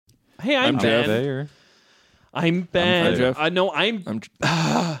Hey, I'm Ben. Jeff. I'm Ben. I'm Jeff. I'm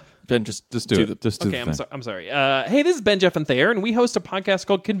Ben, just do it. Just do okay, the thing. I'm sorry. Hey, this is Ben, Jeff, and Thayer, and we host a podcast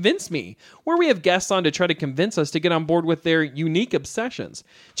called Convince Me, where we have guests on to try to convince us to get on board with their unique obsessions.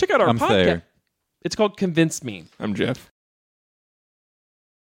 Check out our I'm podcast. Thayer. It's called Convince Me. I'm Jeff.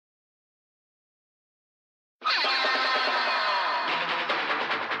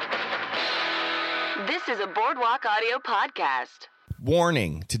 This is a Boardwalk Audio podcast.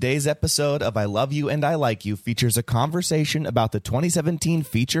 Warning, today's episode of I Love You and I Like You features a conversation about the 2017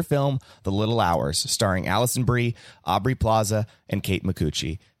 feature film The Little Hours, starring Alison Brie, Aubrey Plaza, and Kate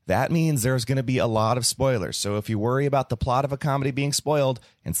Micucci. That means there's going to be a lot of spoilers, so if you worry about the plot of a comedy being spoiled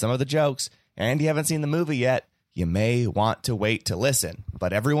and some of the jokes, and you haven't seen the movie yet, you may want to wait to listen.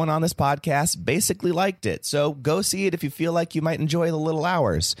 But everyone on this podcast basically liked it, so go see it if you feel like you might enjoy The Little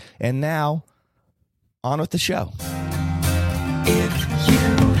Hours. And now, on with the show. If you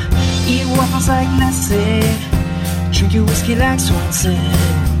eat waffles like Lassie, drink your whiskey like Swanson,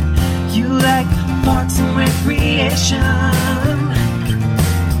 you like parks and recreation.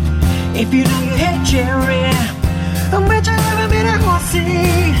 If you know you hate Jerry, I bet you haven't been a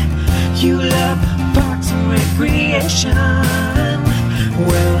horsey. You love parks and recreation.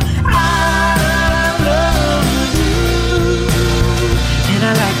 Well, I love you, and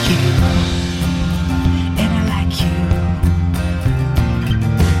I like you.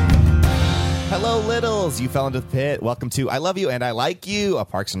 Hello, Littles. You fell into the pit. Welcome to I Love You and I Like You, a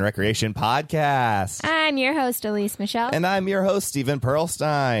Parks and Recreation podcast. I'm your host, Elise Michelle. And I'm your host, Stephen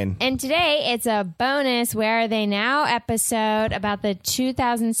Pearlstein. And today it's a bonus Where Are They Now episode about the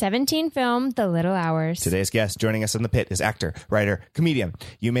 2017 film, The Little Hours. Today's guest joining us in the pit is actor, writer, comedian.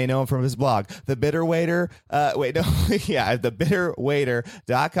 You may know him from his blog, The Bitter Waiter.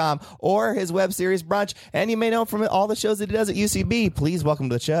 TheBitterWaiter.com or his web series Brunch. And you may know him from all the shows that he does at UCB. Please welcome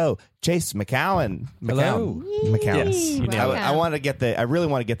to the show, Chase McCown. Hello. McCown. Yes, you nailed it. I really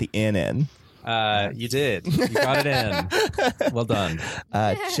want to get the in. You did. You got it in. Well done.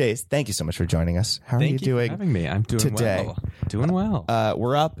 Chase, thank you so much for joining us. How are you Thank you doing? for having me. I'm doing today? well. Doing well.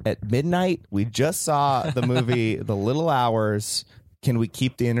 We're up at midnight. We just saw the movie The Little Hours. Can we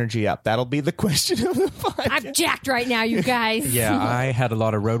keep the energy up? That'll be the question of the podcast. I'm jacked right now, you guys. Yeah, I had a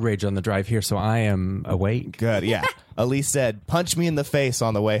lot of road rage on the drive here, so I am awake. Good, yeah. Elise said, punch me in the face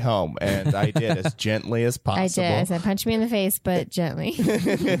on the way home, and I did as gently as possible. I did. I said, punch me in the face, but gently.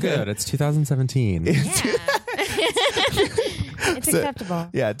 Good. It's 2017. It's acceptable.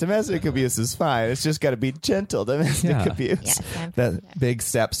 Yeah, domestic abuse is fine. It's just got to be gentle domestic abuse. Yes, That big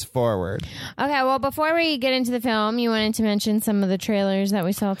steps forward. Okay, well, before we get into the film, you wanted to mention some of the trailers that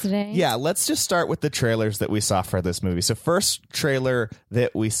we saw today? Yeah, let's just start with the trailers that we saw for this movie. So first trailer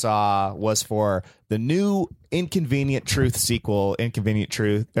that we saw was for the new Inconvenient Truth sequel, Inconvenient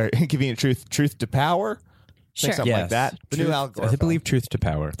Truth to Power. Sure. Something like that. The new Al Gore I believe film. Truth to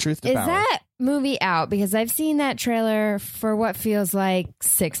Power. Truth to Is Power. that movie out? Because I've seen that trailer for what feels like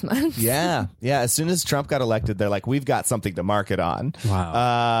 6 months. Yeah. As soon as Trump got elected, they're like, we've got something to market on.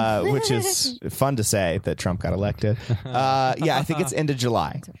 Wow. Which is fun to say that Trump got elected. I think it's end of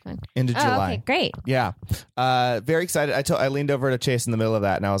July. End of July. Okay, great. Yeah. Very excited. I leaned over to Chase in the middle of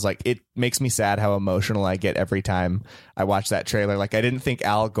that, and I was like, it makes me sad how emotional I get every time I watch that trailer. Like, I didn't think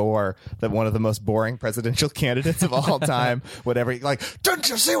Al Gore, that one of the most boring presidential candidates of all time, would ever, like, didn't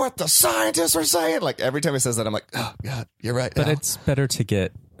you see what the scientists were saying? Like, every time he says that, I'm like, oh, God, you're right. But Al. it's better to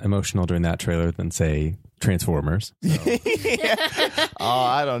get emotional during that trailer than, say, Transformers. So. Oh,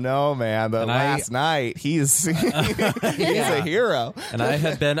 I don't know, man. But last night, he's a hero. And I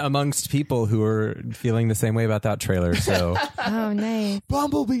had been amongst people who were feeling the same way about that trailer. So Oh, nice.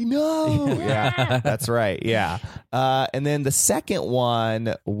 Bumblebee, no. Yeah, that's right. Yeah. And then the second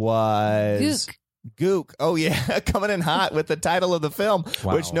one was Gook. Oh, yeah. Coming in hot with the title of the film,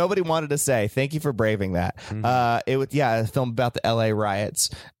 Wow. which nobody wanted to say. Thank you for braving that. It was, a film about the LA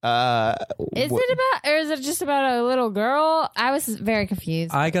riots. Is it about, or is it just about a little girl? I was very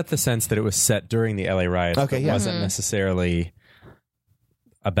confused. I got the sense that it was set during the LA riots. Okay, but yeah. wasn't necessarily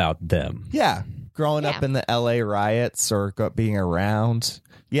about them. Yeah. Growing up in the LA riots or being around.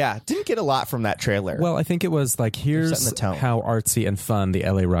 Yeah, didn't get a lot from that trailer. Well, I think it was like, here's setting the tone. how artsy and fun the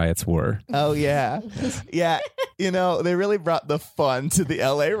LA riots were. Oh, yeah. Yeah. You know, they really brought the fun to the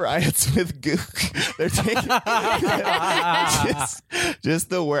LA riots with Gook. They're taking just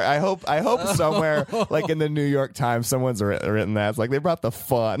the word. I hope somewhere like in the New York Times, someone's written that. It's like they brought the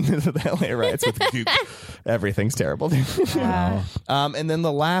fun to the LA riots with Gook. Everything's terrible. Wow. And then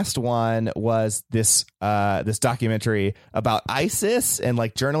the last one was this documentary about ISIS and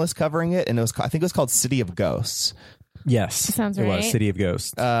like journalists covering it, and I think it was called City of Ghosts. Yes. Sounds It right. was City of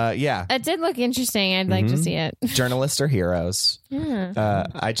Ghosts. Yeah. It did look interesting. I'd like to see it. Journalists are heroes. Yeah.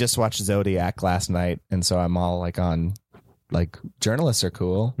 I just watched Zodiac last night, and so I'm all like on, like, journalists are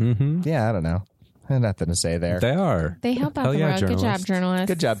cool. Mm-hmm. Yeah, I don't know. I have nothing to say there. They are. They help out Hell the yeah, world. Good job, journalists. journalists.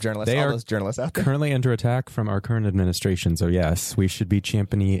 Good job, journalists. They All are those journalists out there. Currently under attack from our current administration. So, yes, we should be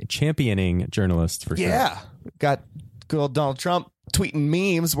championing journalists for sure. Yeah. Got good old Donald Trump tweeting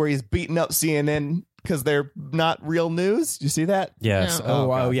memes where he's beating up CNN because they're not real news. You see that? Yes. No. Oh,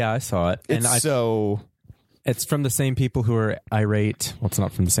 wow. God. Yeah, I saw it. It's It's from the same people who are irate. Well, it's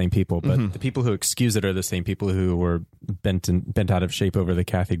not from the same people, but the people who excuse it are the same people who were bent out of shape over the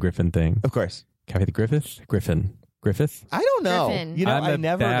Kathy Griffin thing. of course. Kathy Griffith? Griffith? I don't know. Griffin. You know, I'm I a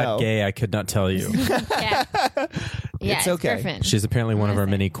never bad know. gay. I could not tell you. Yeah. Yeah, It's okay. Griffin. She's apparently one of our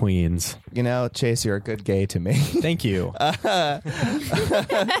many queens. You know, Chase, you're a good gay to me. Thank you.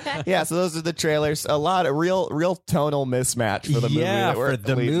 Yeah, so those are the trailers. A lot of real tonal mismatch for the movie. that we're for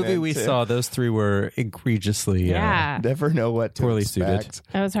the leading movie we into. saw, those three were egregiously Yeah. Never know what to Poorly expect.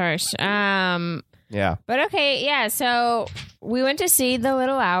 That was harsh. Yeah. But okay, yeah. So we went to see The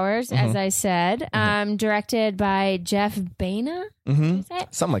Little Hours, as I said, directed by Jeff Baena. Is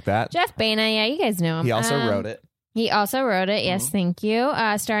that? Something like that. Jeff Baena, yeah, you guys know him. He also wrote it. He also wrote it. Yes, thank you.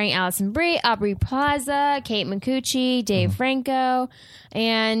 Starring Allison Brie, Aubrey Plaza, Kate McCucci, Dave Franco,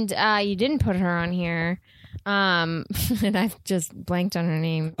 and you didn't put her on here. And I've just blanked on her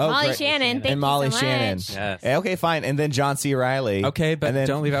name. Oh, Molly great. Shannon. Thank And Molly you so Shannon. much. Yes. Okay, fine. And then John C. Reilly. Okay, but And then-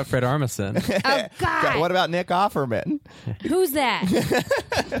 don't leave out Fred Armisen. Oh, God. What about Nick Offerman? Who's that?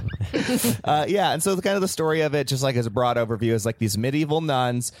 Yeah, and so kind of the story of it, just like as a broad overview, is like these medieval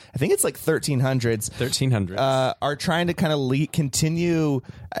nuns, I think it's like 1300s, 1300s. are trying to kind of continue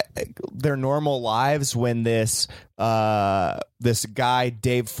their normal lives when this guy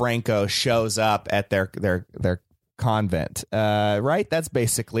Dave Franco shows up at their convent. Right? That's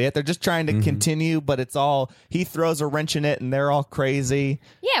basically it. They're just trying to continue, but it's all, he throws a wrench in it and they're all crazy.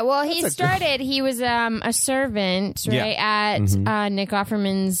 Yeah, well, he was a servant, right, at Nick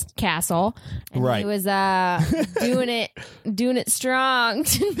Offerman's castle. And Right. he was doing it strong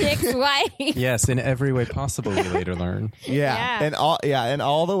to Nick's wife. yes, in every way possible, we later learn. Yeah. Yeah. In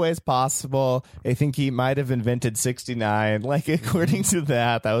all the ways possible. I think he might have invented 69. Like, according to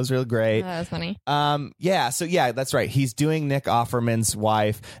that was real great. That was funny. That's right. He's doing Nick Offerman's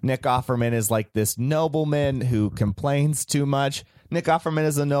wife. Nick Offerman is like this nobleman who complains too much. Nick Offerman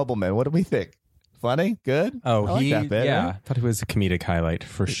is a nobleman. What do we think? Funny? Good? Oh, I like that bit, yeah. right? I thought it was a comedic highlight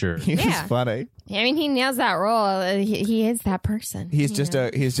for sure. He was Yeah. funny. I mean, he nails that role. He is that person. He's just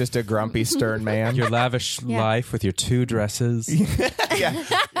a grumpy, stern man. Your lavish life with your two dresses. yeah.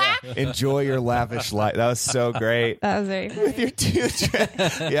 Enjoy your lavish life. That was so great. That was very funny. With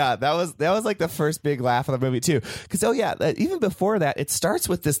your yeah, that was like the first big laugh of the movie too. Because even before that, it starts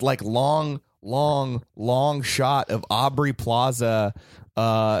with this like long shot of Aubrey Plaza,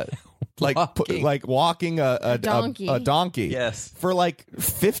 walking a donkey. a donkey. Yes. For like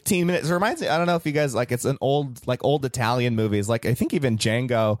 15 minutes. It reminds me. I don't know if you guys it's an old Italian movies. Like I think even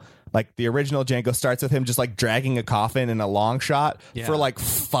Django. Like the original Django starts with him just like dragging a coffin in a long shot for like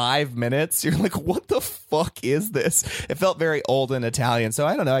 5 minutes. You're like, what the fuck is this? It felt very old and Italian. So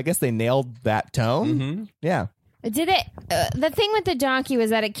I don't know. I guess they nailed that tone. Yeah. Did it? The thing with the donkey was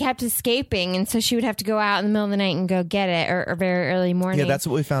that it kept escaping, and so she would have to go out in the middle of the night and go get it, or very early morning. Yeah, that's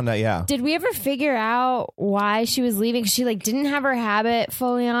what we found out. Yeah. Did we ever figure out why she was leaving? She like didn't have her habit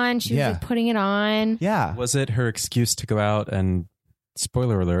fully on. She was like putting it on. Yeah. Was it her excuse to go out and,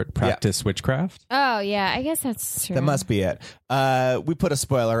 spoiler alert, practice witchcraft? Oh yeah, I guess that's true. That must be it. We put a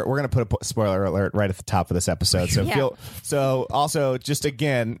spoiler. We're going to put a spoiler alert right at the top of this episode. So so also just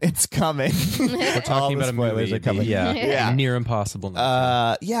again, it's coming. We're talking about a movie. Are coming. Yeah. Near impossible.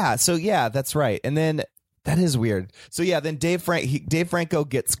 So that's right. And then that is weird. So then Dave Franco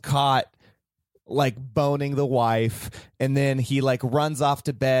gets caught like boning the wife, and then he like runs off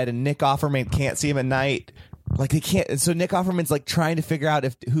to bed, and Nick Offerman can't see him at night. Like they can't. So Nick Offerman's like trying to figure out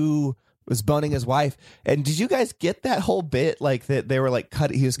who was boning his wife. And did you guys get that whole bit? Like that they were like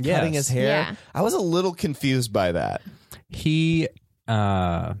he was cutting his hair. Yeah. I was a little confused by that. He,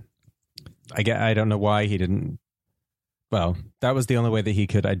 I don't know why he didn't. Well, that was the only way that he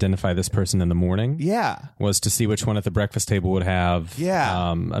could identify this person in the morning. Yeah. Was to see which one at the breakfast table would have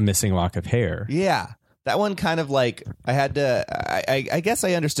a missing lock of hair. Yeah. That one kind of like I had to. I guess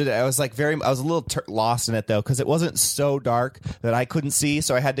I understood it. I was like I was a little lost in it though because it wasn't so dark that I couldn't see.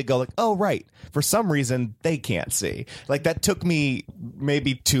 So I had to go like, oh right, for some reason they can't see. Like that took me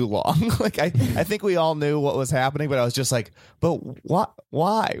maybe too long. Like I think we all knew what was happening, but I was just like, but what?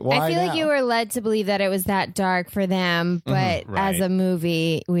 Why? I feel now? like you were led to believe that it was that dark for them, but as a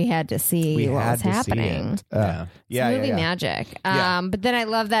movie, we had to see what was happening. Yeah, movie magic. But then I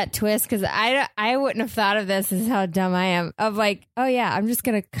love that twist because I wouldn't have thought of this as how dumb I am. Of like, oh yeah, I'm just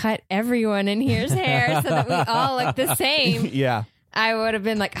gonna cut everyone in here's hair so that we all look the same. Yeah. I would have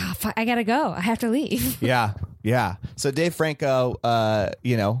been like, oh, fuck, I gotta go. I have to leave. Yeah. So Dave Franco,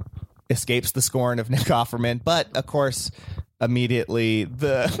 escapes the scorn of Nick Offerman, but of course, immediately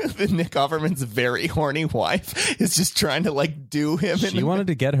the Nick Offerman's very horny wife is just trying to like do him. She wanted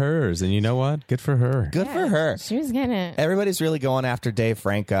to get hers, and you know what? Good for her. Good for her. She was getting it. Everybody's really going after Dave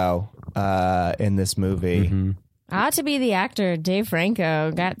Franco in this movie. Mm-hmm. Ought to be the actor. Dave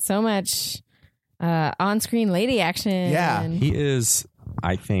Franco got so much on-screen lady action. Yeah. He is,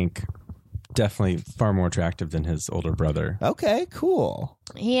 I think, definitely far more attractive than his older brother. Okay, cool.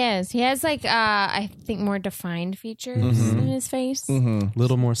 He is. He has like I think more defined features in his face. A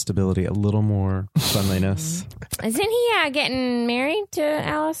little more stability, a little more friendliness. Isn't he getting married to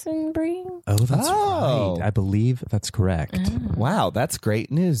Allison Brie? Oh, that's right. I believe that's correct. Wow, that's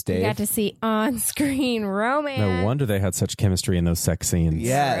great news, We Dave. got to see on-screen romance. No wonder they had such chemistry in those sex scenes.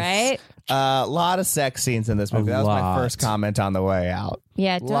 Yes. Right? A lot of sex scenes in this movie. That was my first comment on the way out.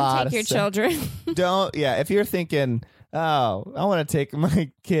 Yeah, don't Lot take of your sex. children. If you're thinking, oh, I want to take my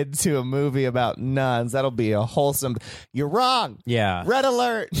kid to a movie about nuns, that'll be a wholesome. You're wrong. Yeah. Red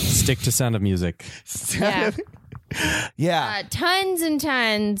alert. Stick to Sound of Music. Yeah. Yeah. Tons and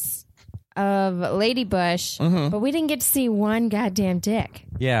tons of Lady Bush, but we didn't get to see one goddamn dick.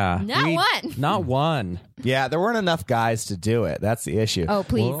 Yeah. Not one. Not one. Yeah, there weren't enough guys to do it. That's the issue. Oh,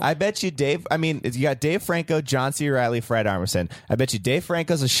 please. I bet you you got Dave Franco, John C. Reilly, Fred Armisen. I bet you Dave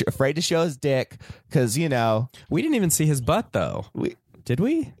Franco's afraid to show his dick because, We didn't even see his butt, though. Did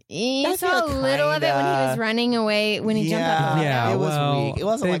we? You I saw a feel little of it when he kinda- was running away when he jumped out the Yeah, it was well, weak. It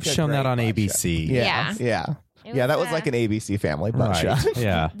wasn't they've like a shown that great on butt ABC. shot. Yeah. Yeah. It Yeah, was, that was like an ABC family butt Right. shot.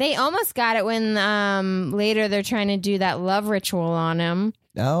 Yeah. They almost got it when later they're trying to do that love ritual on him.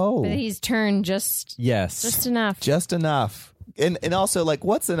 Oh. But he's turned just Yes. enough. Just enough. And also, like,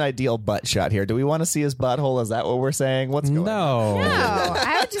 what's an ideal butt shot here? Do we want to see his butthole? Is that what we're saying? What's going on? No,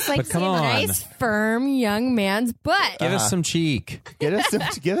 I would just like But to see come a on. nice, firm young man's butt. Give us some cheek. Give us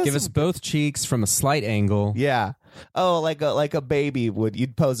Give us some- both cheeks from a slight angle. Yeah. Oh, like a baby would.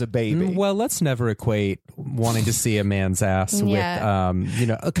 You'd pose a baby. Well, let's never equate wanting to see a man's ass Yeah.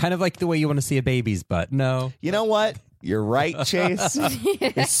 with, kind of like the way you want to see a baby's butt. No. You know what? You're right, Chase.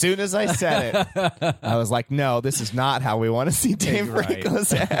 As soon as I said it, I was like, no, this is not how we want to see Dave Right.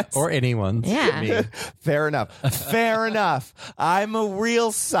 Franco's ass. Or anyone's. Yeah. Fair enough. Fair enough. I'm a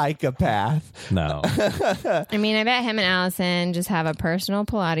real psychopath. No. I mean, I bet him and Allison just have a personal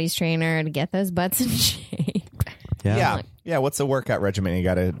Pilates trainer to get those butts in shape. Yeah. Yeah. What's the workout regimen you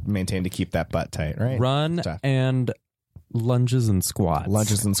got to maintain to keep that butt tight, right? Run Tough. and lunges and squats.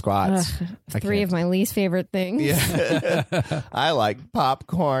 Lunges and squats. Three of my least favorite things. Yeah. I like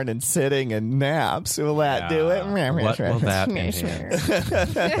popcorn and sitting and naps. Will that do it? What will that enhance?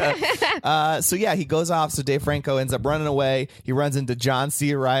 So yeah, he goes off. So Dave Franco ends up running away. He runs into John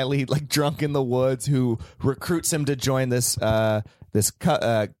C. Reilly, like drunk in the woods, who recruits him to join this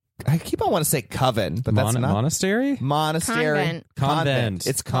I keep on wanting to say coven, but that's not monastery. monastery. Convent.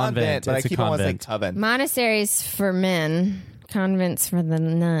 It's convent, but It's I a keep on wanting to say convent. coven. Monasteries for men, convents for the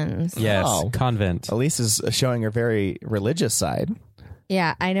nuns. Yes, Oh. convent. Elise is showing her very religious side.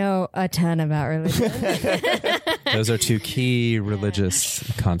 Yeah, I know a ton about religion. Those are two key religious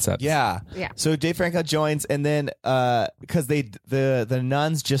concepts. Yeah. Yeah. So Dave Franco joins, and then because the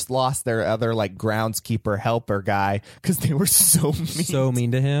nuns just lost their other like groundskeeper helper guy because they were so mean. So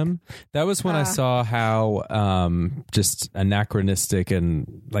mean to him. That was when I saw how just anachronistic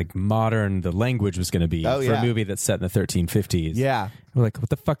and like modern the language was going to be for a movie that's set in the 1350s. Yeah. We're like, what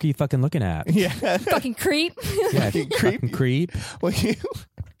the fuck are you fucking looking at? Yeah. Fucking creep. Yeah, Fucking fucking creep.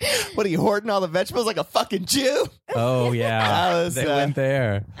 What are you hoarding all the vegetables like a fucking Jew? Oh yeah, That was, they went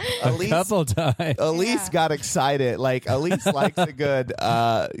there Elise- a couple times. Elise got excited. Like Elise likes a good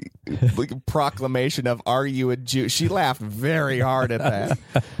proclamation of "Are you a Jew?" She laughed very hard at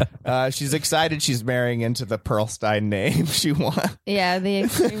that. She's excited. She's marrying into the Pearlstein name. She wants. Yeah, the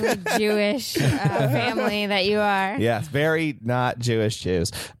extremely Jewish family that you are. Yes, very not Jewish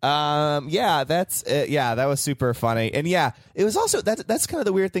Jews. Yeah, that's that was super funny, and yeah, it was also that's kind of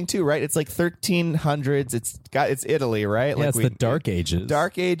the weird weird thing too, right? It's like 1300s. It's Italy, right? Yeah, it's the Dark Ages.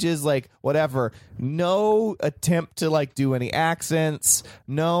 Dark Ages, like whatever. No attempt to like do any accents.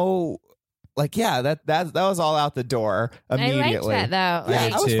 No, like that was all out the door immediately. I liked that though. Yeah,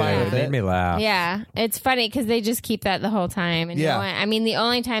 Like, I was fine with It it. made me laugh. yeah, it's funny because they just keep that the whole time. And Yeah. no one, I mean, the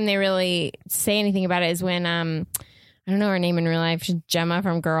only time they really say anything about it is when I don't know her name in real life. She's Gemma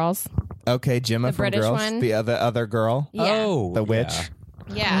from Girls. Okay, Gemma The from British Girls, one? the other girl, Yeah. Oh, the witch.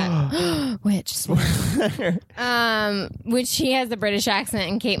 Yeah. Which? Which she has the British accent,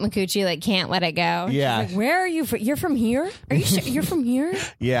 and Kate McCucci like can't let it go. She's Yeah. like, where are you? You're from here? Are you sure you're from here?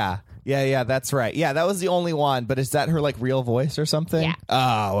 Yeah, that's right. Yeah, that was the only one. But is that her like real voice or something? Yeah.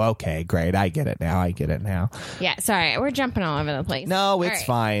 Oh, okay, great. I get it now. Yeah. Sorry, we're jumping all over the place. No, All it's right.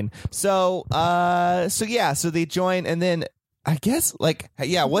 fine. So they join, and then I guess like,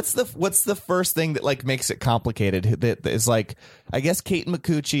 yeah, what's the first thing that like makes it complicated? That is like, I guess Kate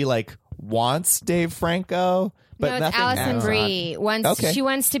McCucci like wants Dave Franco, but no, it's nothing. Alison adds Brie. Okay. She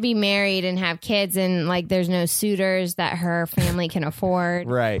wants to be married and have kids, and like there's no suitors that her family can afford.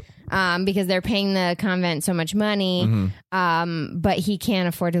 Right. Because they're paying the convent so much money, but he can't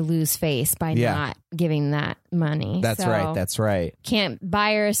afford to lose face by Yeah. not giving that money. That's So right. That's right. can't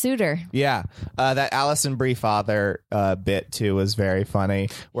buy her a suitor. Yeah, that Alison Brie father bit too was very funny,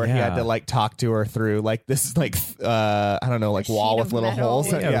 where he had Yeah. to like talk to her through like this like I don't know, like wall sheet with of little metal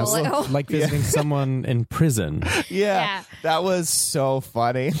holes. with Yeah, it a was bullet hole. like visiting someone in prison. Yeah, that was so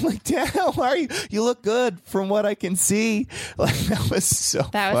funny. Like, Dad, how are you? You look good from what I can see. Like, that was so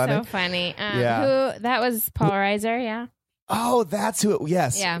That was funny. so funny. Yeah. Who that was Paul Reiser, yeah. Oh, that's who it.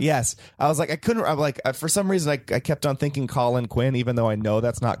 Yes, Yeah. yes. I was like, I'm like, for some reason, I kept on thinking Colin Quinn, even though I know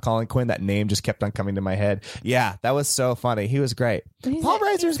that's not Colin Quinn. That name just kept on coming to my head. Yeah, that was so funny. He was great. Paul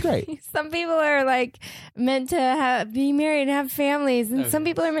Reiser's great. Some people are like meant to be married and have families, and some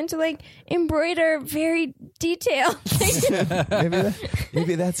people are meant to like embroider very detailed.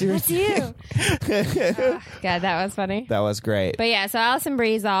 Maybe that's yours. That's you. God, that was funny. That was great. But yeah, so Alison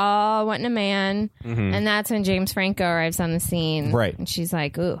Brie's all wanting a man, and that's when James Franco arrives on the scene. Right. And she's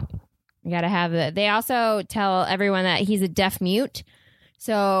like, ooh, you gotta have the. They also tell everyone that he's a deaf mute,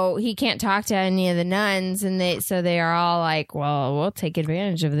 so he can't talk to any of the nuns, and they are all like, well, we'll take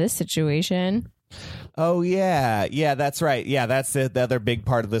advantage of this situation. Oh yeah, that's right. Yeah, that's the other big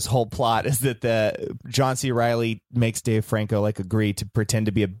part of this whole plot is that the John C. Reilly makes Dave Franco like agree to pretend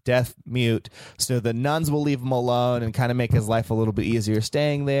to be a deaf mute, so the nuns will leave him alone and kind of make his life a little bit easier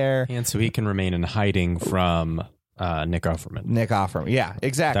staying there. And so he can remain in hiding from Nick Offerman. Nick Offerman, yeah,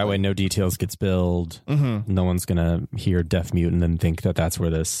 exactly. That way, no details get spilled. No one's going to hear deaf mute and then think that that's where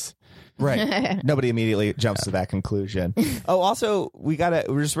this... Right. Nobody immediately jumps to that conclusion. Oh, also, we gotta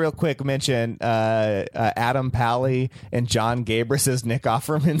just real quick mention Adam Pally and John Gabris as Nick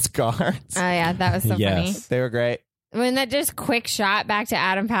Offerman's guards. Oh yeah, that was so funny. They were great. When that just quick shot back to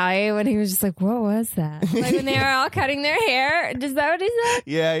Adam Pally when he was just like, what was that? Like when they were all cutting their hair. Is that what he said?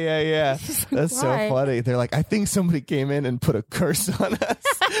 Yeah. That's so why? funny. They're like, I think somebody came in and put a curse on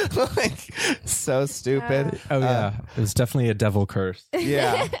us. Like, so stupid. Oh, yeah. It was definitely a devil curse.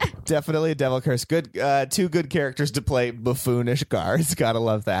 Yeah, definitely a devil curse. Good, two good characters to play buffoonish guards. Gotta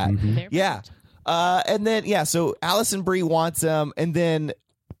love that. Yeah. And then, so Alison Brie wants him, and then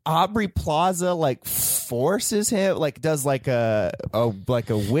Aubrey Plaza like forces him, like does like a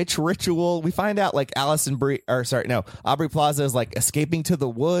witch ritual. We find out like Aubrey Plaza is like escaping to the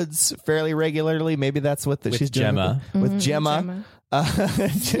woods fairly regularly. Maybe that's what she's doing Gemma. with Gemma.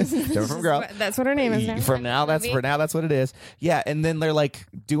 Gemma from Girl. That's what her name is now. That's what it is. Yeah, and then they're like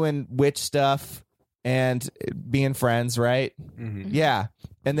doing witch stuff and being friends, right? Yeah,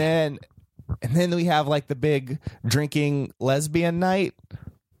 and then we have like the big drinking lesbian night.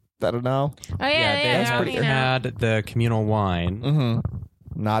 I don't know. Oh yeah, They had the communal wine.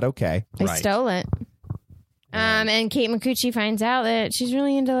 Not okay. They stole it. And Kate McCucci finds out that she's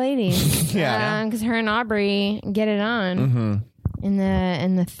really into ladies. Yeah. Because her and Aubrey get it on in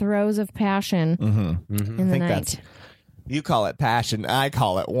the throes of passion in the night. You call it passion. I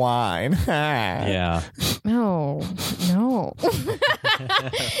call it wine. Yeah. No.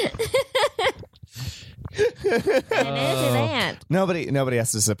 Nobody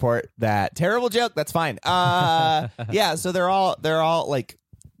has to support that terrible joke. That's fine. Yeah. So they're all like,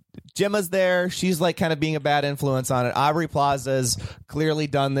 Gemma's there. She's like kind of being a bad influence on it. Aubrey Plaza's clearly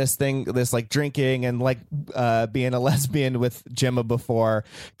done this like drinking and like being a lesbian with Gemma before.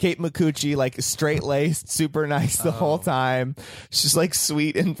 Kate McCucci, like straight laced, super nice the whole time. She's like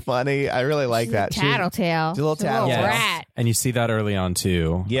sweet and funny. I really like that. Tattletale. She's a little tattletale. Rat. And you see that early on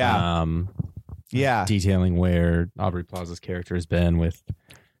too. Yeah. Yeah. Detailing where Aubrey Plaza's character has been with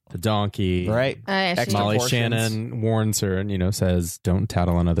the donkey. Right. Extra Molly portions. Shannon warns her and, says, don't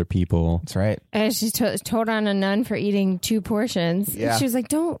tattle on other people. That's right. She's told on a nun for eating 2 portions. Yeah. She was like,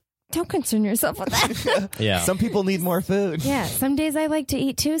 don't concern yourself with that. Yeah. Some people need more food. Yeah, some days I like to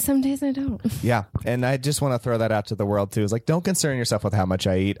eat 2, some days I don't. Yeah. And I just want to throw that out to the world too. It's like, don't concern yourself with how much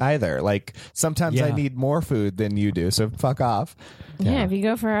I eat either. Like sometimes I Yeah. need more food than you do. So fuck off. Yeah, if you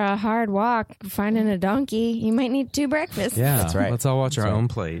go for a hard walk, finding a donkey, you might need 2 breakfasts. Yeah. That's right. Let's all watch our own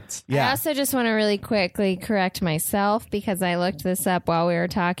plates. Yeah. I also just want to really quickly correct myself because I looked this up while we were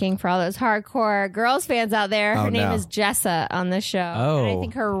talking for all those hardcore girls fans out there. Her name is Jessa on the show. Oh. And I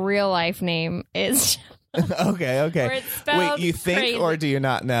think her real life name is... Okay. Or it's spelled Wait, you think crazy. or do you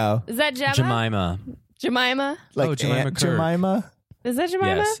not know? Is that Gemma? Jemima. Jemima? Like Jemima Aunt Kirk. Jemima? Is that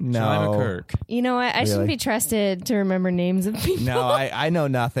Jemima? Yes. No. Jemima Kirk. You know what? I shouldn't be trusted to remember names of people. No, I know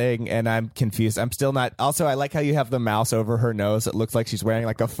nothing, and I'm confused. I'm still not. Also, I like how you have the mouse over her nose. It looks like she's wearing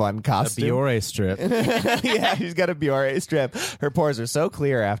like a fun A costume. Biore strip. Yeah, she's got a Biore strip. Her pores are so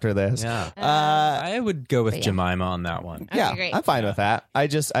clear after this. Yeah. I would go with Jemima on that one. Yeah, great. I'm fine with that. I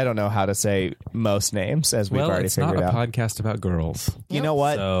don't know how to say most names, as we've already it's not figured a out. podcast about girls. You know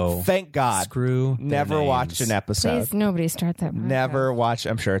what? So, Thank God. Screw their Never names. watched an episode. Please, nobody start that. podcast. Never watch.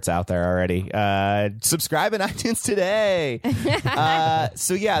 I'm sure it's out there already. Subscribe in iTunes today.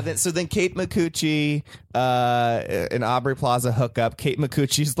 So then Kate Micucci and Aubrey Plaza hook up. Kate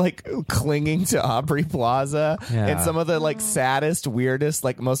Micucci's like clinging to Aubrey Plaza, Yeah. and some of the like saddest, weirdest,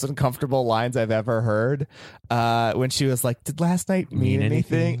 like most uncomfortable lines I've ever heard. When she was like, "Did last night mean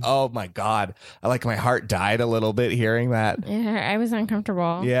anything?" Oh my God! My heart died a little bit hearing that. Yeah, I was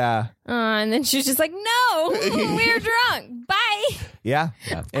uncomfortable. Yeah. And then she was just like, "No, we're drunk. Bye." Yeah.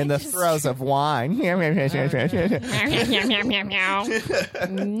 In the throes of wine. No.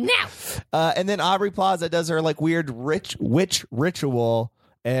 And then Aubrey Plaza does her like weird witch ritual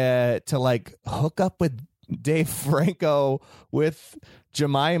to like hook up with Dave Franco with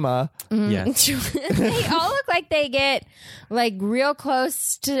Jemima. Yes. They all look like they get like real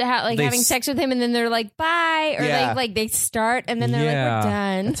close to They having s- sex with him, and then they're like, "Bye," or Yeah. they start, and then they're like, Yeah. "We're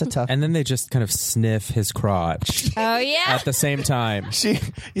done." It's a tough. And then they just kind of sniff his crotch Oh yeah. at the same time.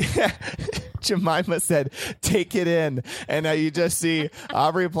 Jemima said, "Take it in," and now you just see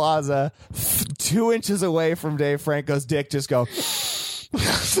Aubrey Plaza 2 inches away from Dave Franco's dick just go.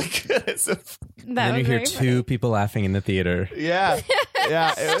 And then you hear 2 people laughing in the theater. Yeah. It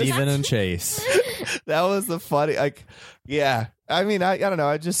was, Steven and Chase. that was the funny. Like, yeah. I mean, I don't know.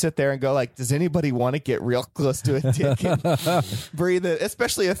 I just sit there and go like, does anybody want to get real close to a dick and breathe it?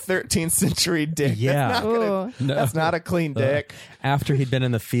 Especially a 13th century dick. Yeah. That's not a clean dick. After he'd been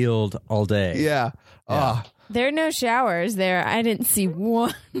in the field all day. Yeah. Oh, There are no showers there. I didn't see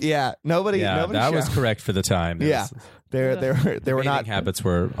one. yeah. Nobody. Yeah, that was correct for the time. Yeah. They were Bathing not. habits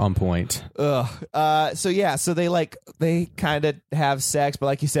were on point. Ugh. So they kind of have sex, but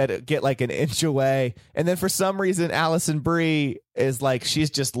like you said, get like an inch away, and then for some reason, Allison Brie is like she's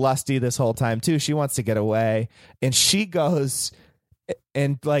just lusty this whole time too. She wants to get away, and she goes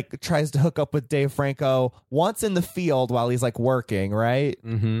and like tries to hook up with Dave Franco once in the field while he's like working, right?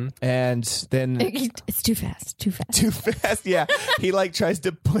 Mm-hmm. And then It's too fast. Too fast. too fast. Yeah. He like tries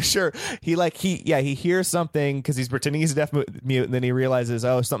to push her. He hears something because he's pretending he's a deaf mute, and then he realizes,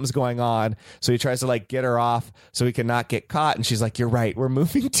 oh, something's going on. So he tries to like get her off so he cannot get caught. And she's like, "You're right. We're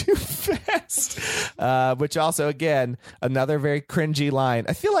moving too fast." Which also, again, another very cringy line.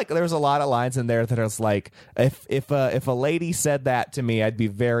 I feel like there's a lot of lines in there that are like, if a lady said that to me, I'd be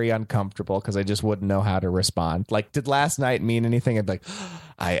very uncomfortable because I just wouldn't know how to respond. Like, did last night mean anything? I'd be like,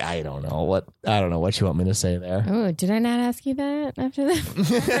 I don't know what you want me to say there. Oh, did I not ask you that after the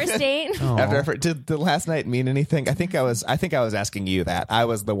first date? Did the last night mean anything? I think I was asking you that. I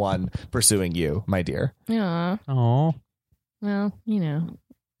was the one pursuing you, my dear. Aw. Oh. Well, you know.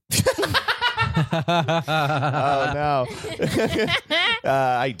 Oh no.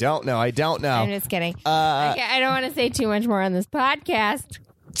 I don't know. I'm just kidding. I don't want to say too much more on this podcast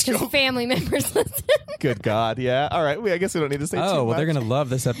because family members listen. Good God. Yeah. All right. I guess we don't need to say too much. Oh, well, they're going to love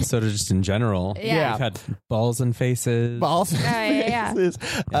this episode just in general. Yeah. We've had balls and faces. balls. Yeah. Faces.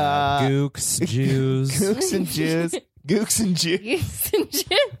 Gooks, Jews. Gooks and Jews. Gooks and Jews.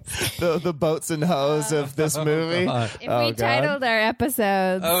 The boats and hoes of this movie. If we titled our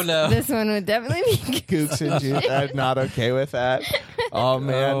episodes, this one would definitely be Gooks and Jews. I'm not okay with that. Oh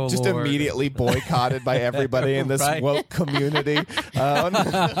man, Oh, just Lord. immediately boycotted by everybody in this Right. woke community. Oh, no.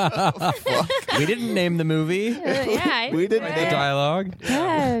 Fuck. We didn't name the movie. We didn't The dialogue.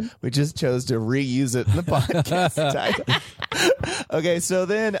 God. We just chose to reuse it in the podcast title. Okay, so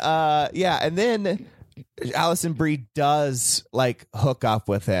then, and then Alison Brie does like hook up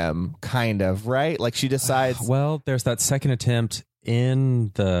with him, kind of, right? Like she decides. Well, there's that second attempt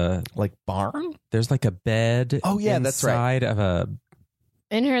in the like barn. There's like a bed. Oh yeah, that's right. Inside of a.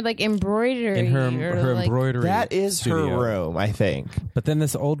 In her like embroidery. In her like, embroidery. That is studio. her room, I think. But then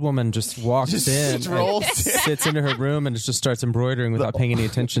this old woman just walks in, strolls and sits into her room, and just starts embroidering without paying any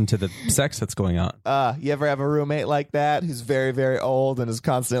attention to the sex that's going on. You ever have a roommate like that who's very, very old and is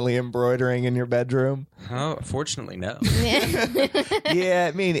constantly embroidering in your bedroom? Oh, fortunately, no. Yeah,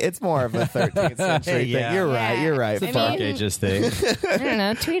 I mean, it's more of a 13th century Yeah. thing. You're right. You're right. It's a Dark Ages thing. I don't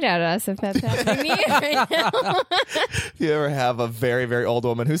know. Tweet at us if that's happening to you right now. You ever have a very, very old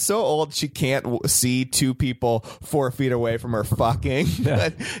woman who's so old she can't see two people 4 feet away from her fucking?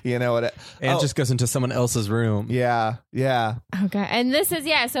 But, you know what? And just goes into someone else's room. Yeah. Okay. And this is,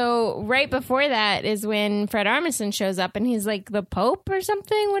 so right before that is when Fred Armisen shows up and he's like the Pope or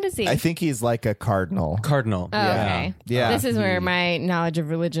something. What is he? I think he's like a cardinal. Cardinal. Oh, okay. Yeah. This is where my knowledge of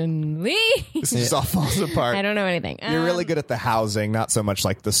religion leaves. This just all falls apart. I don't know anything. You're really good at the housing, not so much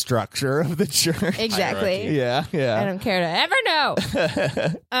like the structure of the church. Exactly. Yeah. I don't care to ever know.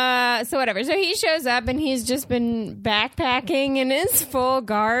 So whatever. So he shows up and he's just been backpacking in his full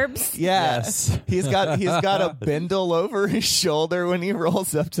garbs. Yes. He's got a bindle over his shoulder when he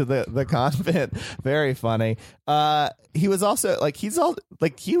rolls up to the convent. Very funny. He was also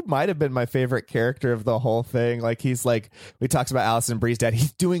he might have been my favorite character of the whole thing. Like he's like, we talked about Alison Brie's dad.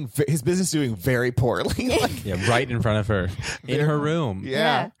 He's doing his business doing very poorly. Like, Yeah, right in front of her. In her room.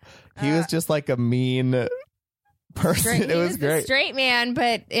 yeah. He was just like a mean person. It was great. A straight man,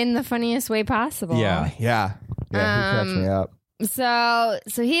 but in the funniest way possible. Yeah. Yeah. He cracks me up. So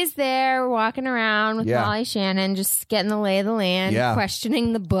he's there walking around with Molly Shannon, just getting the lay of the land,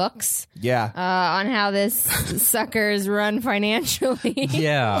 questioning the books on how this sucker is run financially.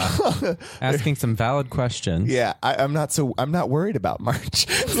 Yeah. Asking some valid questions. Yeah, I'm not worried about March.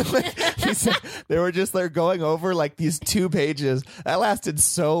 He said they're going over like these 2 pages that lasted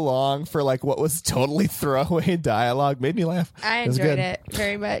so long for like what was totally throwaway dialogue. Made me laugh. I enjoyed it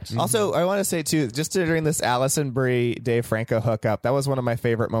very much. Also, I want to say too, just during this Alison Brie Dave Franco hookup, that was one of my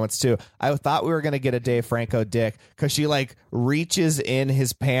favorite moments too. I thought we were gonna get a Dave Franco dick because she like reaches in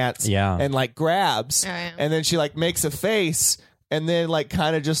his pants and like grabs, and then she like makes a face. And then, like,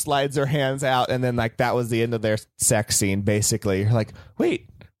 kind of just slides her hands out, and then, like, that was the end of their sex scene. Basically, you're like, "Wait,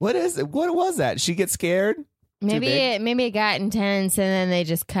 what is it? What was that?" She gets scared. Maybe it got intense, and then they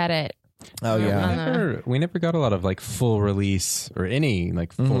just cut it. Oh yeah, we never got a lot of like full release or any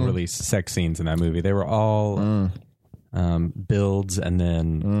like full release sex scenes in that movie. They were all builds, and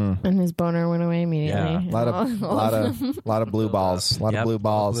then and his boner went away immediately. A lot of blue balls, a lot of blue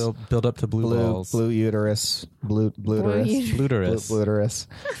balls. Build up to blue balls, blue uterus, bluterus.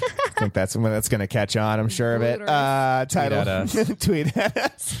 I think that's when it's going to catch on. I'm sure of it. Title: Tweet at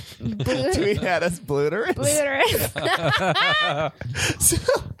us. Tweet at us, bluterus.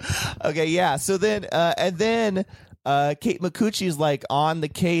 Okay, yeah. So then, and then. Kate McCucci's like on the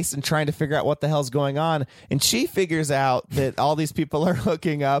case and trying to figure out what the hell's going on, and she figures out that all these people are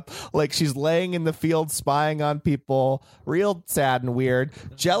hooking up. Like she's laying in the field spying on people, real sad and weird.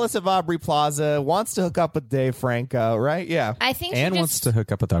 Jealous of Aubrey Plaza, wants to hook up with Dave Franco, right? Yeah, I think Anne wants to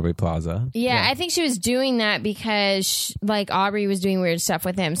hook up with Aubrey Plaza. Yeah, I think she was doing that because like Aubrey was doing weird stuff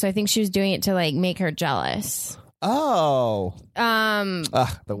with him, so I think she was doing it to like make her jealous. Oh, the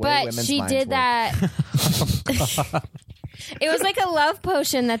way but women's she minds did work. that. It was like a love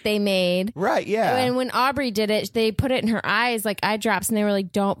potion that they made, right? Yeah. And when Aubrey did it, they put it in her eyes like eye drops, and they were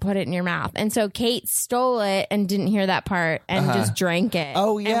like, "Don't put it in your mouth." And so Kate stole it and didn't hear that part and just drank it.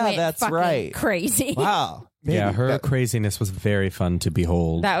 Oh and yeah, went that's fucking right. Crazy. Wow. Maybe Yeah, her craziness was very fun to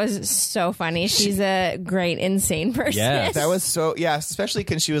behold. That was so funny. She's a great insane person. Yes. That was so, especially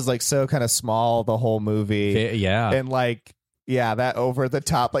because she was like so kind of small the whole movie. Yeah. And like, that over the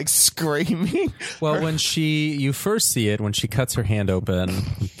top, like screaming. Well, when you first see it, when she cuts her hand open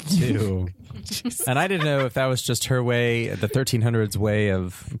too. And I didn't know if that was just her way, the 1300s way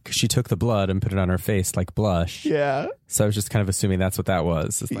of, she took the blood and put it on her face like blush. Yeah. So I was just kind of assuming that's what that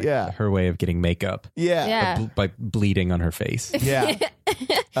was. It's like her way of getting makeup. Yeah. By bleeding on her face. Yeah.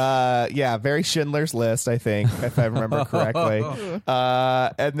 Very Schindler's List, I think, if I remember correctly.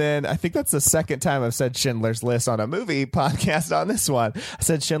 And then I think that's the second time I've said Schindler's List on a movie podcast on this one. I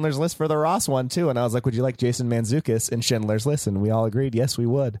said Schindler's List for the Ross one too, and I was like, would you like Jason Mantzoukas in Schindler's List? And we all agreed, yes, we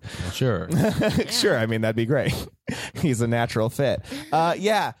would. Sure. Sure, I mean, that'd be great. he's a natural fit.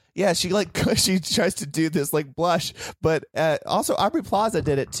 Yeah, she she tries to do this like blush, but also Aubrey Plaza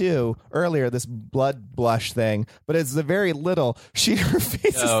did it too earlier. This blood blush thing, but it's a very little. Her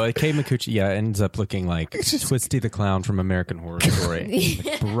face. Oh, Kate McCucci, ends up looking like Twisty the Clown from American Horror Story.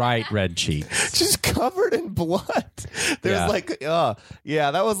 Like bright red cheeks, just covered in blood. There's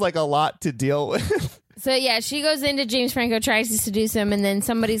that was like a lot to deal with. So, yeah, she goes into James Franco, tries to seduce him, and then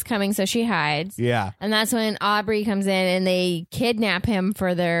somebody's coming, so she hides. Yeah. And that's when Aubrey comes in, and they kidnap him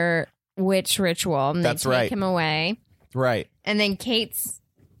for their witch ritual. And they take him away. Right. And then Kate's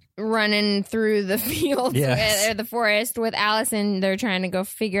running through the fields or the forest with Allison. They're trying to go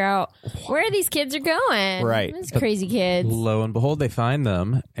figure out where these kids are going. Right. These crazy kids. Lo and behold, they find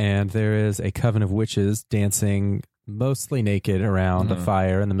them, and there is a coven of witches dancing mostly naked around a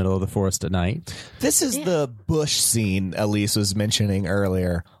fire in the middle of the forest at night. This is the bush scene Elise was mentioning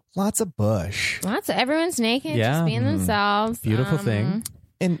earlier. Lots of bush. Everyone's naked, just being themselves. Beautiful thing.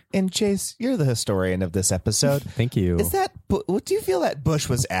 And Chase, you're the historian of this episode. Thank you. Do you feel that bush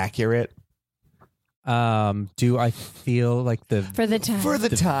was accurate? Do I feel like for the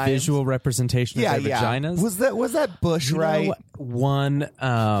time visual representation of their vaginas? Was that bush right? One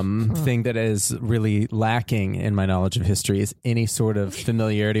thing that is really lacking in my knowledge of history is any sort of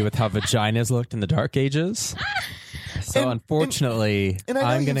familiarity with how vaginas looked in the Dark Ages. So unfortunately,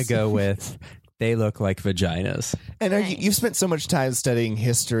 I'm going to go with they look like vaginas. And you've spent so much time studying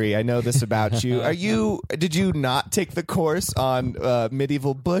history. I know this about you. Did you not take the course on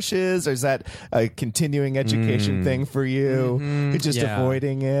medieval bushes, or is that a continuing education thing for you? You're just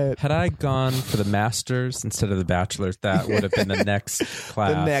avoiding it. Had I gone for the master's instead of the bachelor's, that would have been the next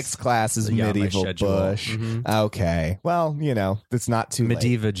class. The next class is medieval bush. Okay. Well, it's not too late.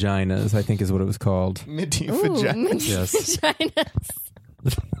 Medivaginas, I think is what it was called. Medivaginas. Yes.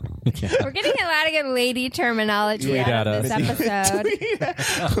 We're getting a lot of good lady terminology out of this episode.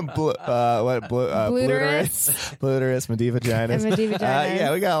 Bluterus, medivaginas.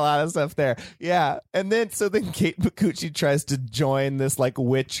 Yeah, we got a lot of stuff there. Yeah, and then Kate McCucci tries to join this like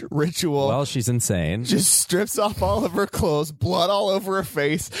witch ritual. Well, she's insane. Just strips off all of her clothes, blood all over her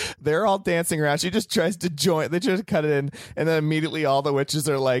face. They're all dancing around. She just tries to join. They just cut it in, and then immediately all the witches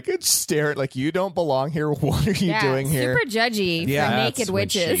are like staring, like, you don't belong here. What are you doing here? Super judgy for naked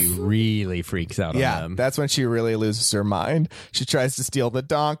witches. Really freaks out on them. That's when she really loses her mind. She tries to steal the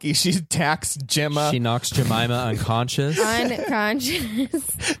donkey. She attacks Gemma. She knocks Jemima unconscious.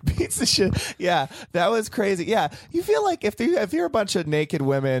 Beats the shit. Yeah, that was crazy. Yeah, you feel like if you're a bunch of naked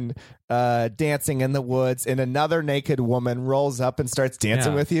women dancing in the woods and another naked woman rolls up and starts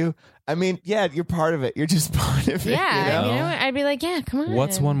dancing with you, I mean, you're part of it. You're just part of it. Yeah, you know what? I'd be like, come on.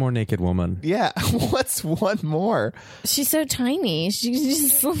 What's one more naked woman? Yeah, what's one more? She's so tiny. She can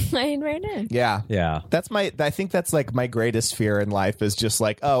just slide right in. Yeah. I think that's like my greatest fear in life is just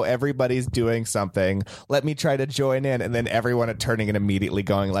like, oh, everybody's doing something. Let me try to join in. And then everyone turning and immediately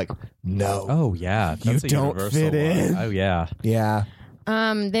going like, no. Oh, yeah. That's you don't fit in. Oh, yeah. Yeah.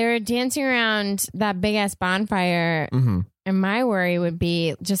 They're dancing around that big ass bonfire. And my worry would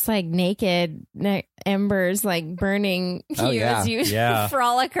be just like naked embers like burning as you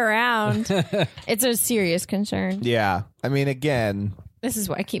frolic around. It's a serious concern. Yeah. I mean, again, this is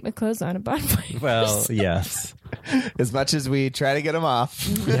why I keep my clothes on a bonfire. Well, yes. As much as we try to get them off.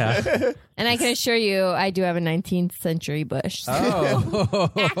 Yeah. And I can assure you, I do have a 19th century bush. So.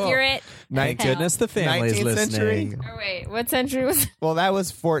 Oh. Accurate. Thank goodness the family's 19th listening. Century? Oh, wait, what century was it? Well, that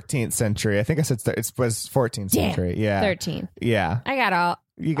was 14th century. I think I said it was 14th century. Yeah. 13th. Yeah. I got all.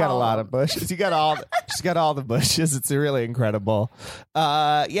 You got a lot of bushes. She's got all the bushes. It's really incredible.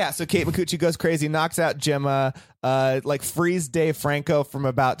 So Kate McCucci goes crazy, knocks out Gemma, frees Dave Franco from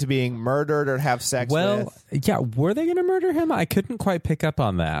about to being murdered or have sex with. Yeah, were they going to murder him? I couldn't quite pick up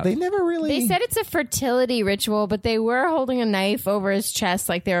on that. They never really. They said it's a fertility ritual, but they were holding a knife over his chest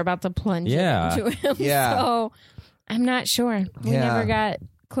like they were about to plunge it into him. Yeah. So I'm not sure. We never got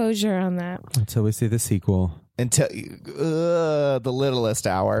closure on that. Until we see the sequel. Until the littlest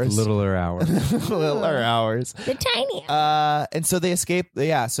hours. Littler hours. Littler hours. The tiny. And so they escape.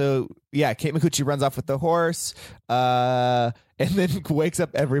 Yeah. So, Kate McCucci runs off with the horse and then wakes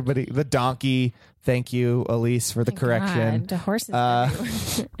up everybody. The donkey. Thank you, Elise, for the correction. God, the horse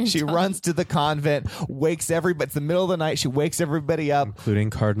is she runs to the convent, wakes everybody. It's the middle of the night. She wakes everybody up.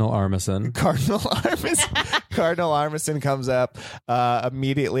 Including Cardinal Armisen. Cardinal Armisen comes up,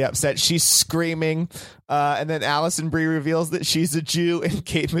 immediately upset. She's screaming. And then Alison Brie reveals that she's a Jew, and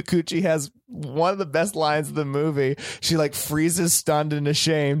Kate McCucci has one of the best lines of the movie. She freezes stunned and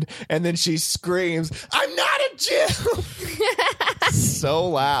ashamed, and then she screams, "I'm not a Jew!" so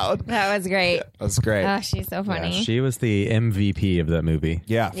loud. That was great. That's great. Oh, she's so funny. Yeah, she was the MVP of that movie.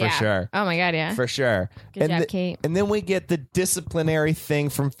 Yeah, for sure. Oh my god, yeah. For sure. Good job, Kate. And then we get the disciplinary thing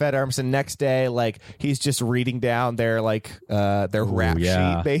from Fred Armisen next day. Like, he's just reading down their rap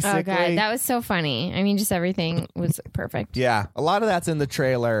sheet, basically. Oh god, that was so funny. I mean, just everything was perfect. Yeah, a lot of that's in the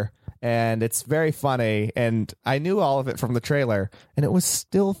trailer, and it's very funny. And I knew all of it from the trailer, and it was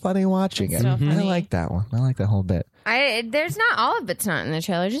still funny watching it. Still funny. I like that one. I like that whole bit. There's not all of it's not in the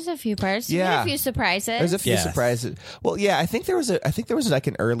trailer, just a few parts. You Yeah. get a few surprises. There's a few surprises. Well, yeah, I think there was like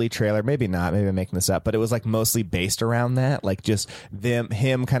an early trailer, maybe not, maybe I'm making this up, but it was like mostly based around that, like just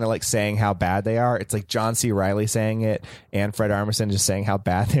him kind of like saying how bad they are. It's like John C. Reilly saying it and Fred Armisen just saying how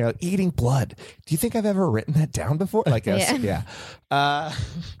bad they're, like, eating blood. Do you think I've ever written that down before? Like, yeah. Oh,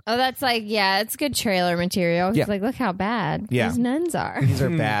 that's like, it's good trailer material. It's Yeah. like, look how bad these nuns are. These are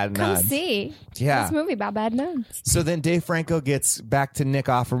bad Come nuns. see Yeah. this movie about bad nuns. So then Dave Franco gets back to Nick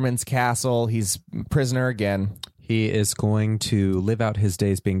Offerman's castle. He's prisoner again. He is going to live out his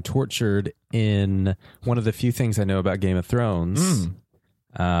days being tortured in one of the few things I know about Game of Thrones.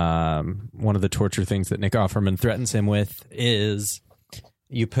 One of the torture things that Nick Offerman threatens him with is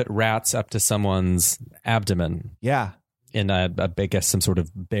you put rats up to someone's abdomen Yeah. in I guess some sort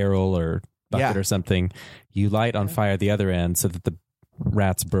of barrel or bucket or something. You light on fire the other end so that the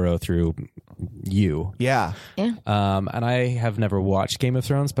rats burrow through you. Yeah. And I have never watched Game of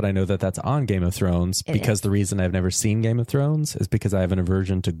Thrones, but I know that that's on Game of Thrones because the reason I've never seen Game of Thrones is because I have an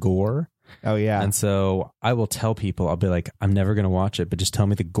aversion to gore. Oh, yeah. And so I will tell people, I'll be like, I'm never going to watch it, but just tell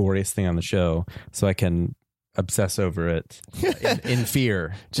me the goriest thing on the show so I can obsess over it in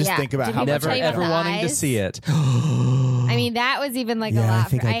fear. Just think about Did how people much tell you about Ever the wanting to eyes? see it. I mean, that was even like a lot. I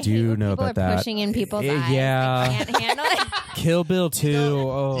think I hate do when know people about are that. pushing in people's eyes. Yeah. They can't handle it. Kill Bill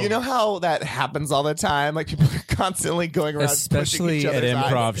 2. You know how that happens all the time? Like, people are constantly going around pushing Especially each at other's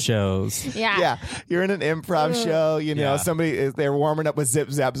improv eyes. shows. Yeah, you're in an improv show, you know, they're warming up with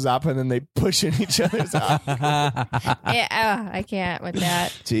zip, zap, zap, and then they push in each other's eyes. I can't with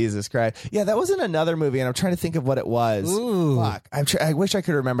that. Jesus Christ. Yeah, that was in another movie, and I'm trying to think of what it was. Ooh. Fuck. I wish I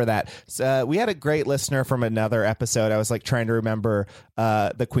could remember that. We had a great listener from another episode. I was like trying to remember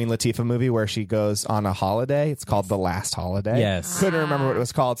the Queen Latifah movie where she goes on a holiday. It's called The Last Holiday. Yes. Couldn't remember what it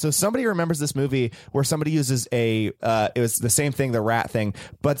was called. So somebody remembers this movie where somebody uses it was the same thing, the rat thing,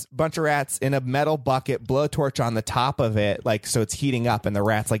 but a bunch of rats in a metal bucket, blowtorch on the top of it, like, so it's heating up, and the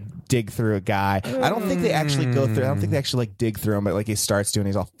rats like dig through a guy. I don't think they actually go through. I don't think they actually like dig through him, but like he starts doing,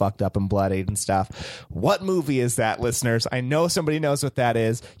 he's all fucked up and bloodied and stuff. What movie is that, listeners? I know somebody knows what that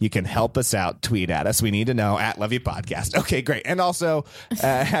is. You can help us out. Tweet at us. We need to know at Love You Podcast. Okay, great. And also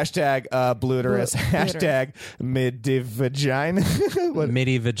hashtag bluterous, hashtag midi-vagina.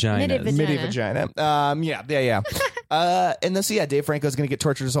 Midi-vagina. Midi-vagina. Yeah. And then, so Dave Franco's going to get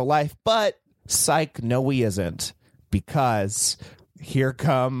tortured his whole life, but psych, no, he isn't, because here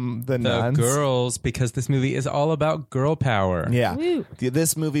come the nuns. Girls, because this movie is all about girl power. Yeah.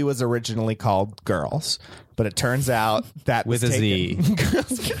 This movie was originally called Girls, but it turns out that With was a Z.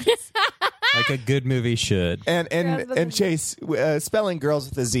 Like a good movie should. And Chase, spelling girls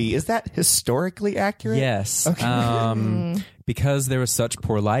with a Z, is that historically accurate? Yes. Because there was such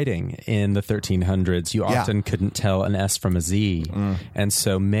poor lighting in the 1300s, you often couldn't tell an S from a Z. And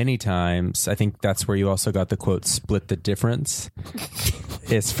so many times, I think that's where you also got the quote, split the difference.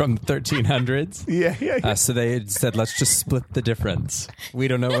 It's from the 1300s. Yeah. So they said, let's just split the difference. We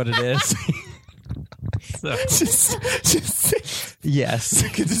don't know what it is. So. Just Yes.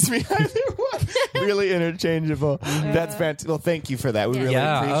 it could just be either one. Really interchangeable. That's fantastic. Well, thank you for that. We really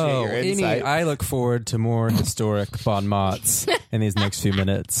appreciate your insight. I look forward to more historic bon mots in these next few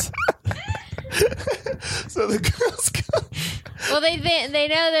minutes. So the girls go. Well, they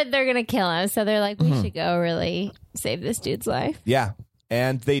know that they're gonna kill him, so they're like, we should go really save this dude's life. Yeah.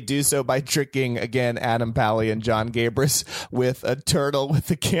 And they do so by tricking, again, Adam Pally and John Gabris with a turtle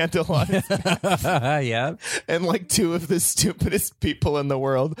with a candle on it. Yeah. And like two of the stupidest people in the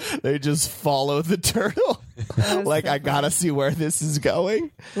world, they just follow the turtle. Like, I gotta see where this is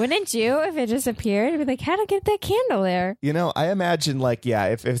going. Wouldn't you if it just appeared? Be like, how'd I get that candle there? You know, I imagine, like,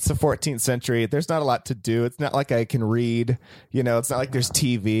 if it's the 14th century, there's not a lot to do. It's not like I can read. You know, it's not like there's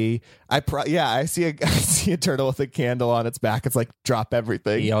TV. I see a turtle with a candle on its back. It's like, drop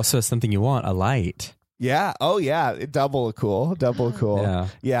everything. He also has something you want, a light. Yeah. Oh, yeah. Double cool.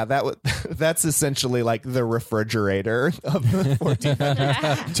 Yeah. That's essentially like the refrigerator of the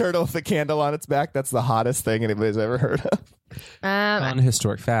 14th turtle with a candle on its back. That's the hottest thing anybody's ever heard of. Fun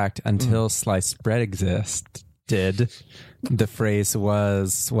historic fact: until sliced bread existed, the phrase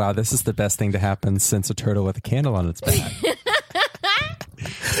was, "Wow, this is the best thing to happen since a turtle with a candle on its back."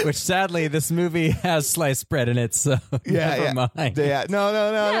 Which sadly, this movie has sliced bread in it, so never mind. Yeah.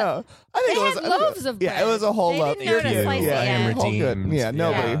 No. I think They it was had loaves of bread. Yeah, it was a whole They loaf. didn't know to slice it, yeah, yeah. all good. Yeah,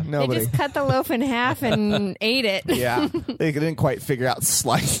 nobody. They just cut the loaf in half and ate it. Yeah, they didn't quite figure out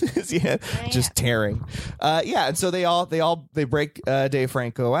slices yet, just tearing. And so they break Dave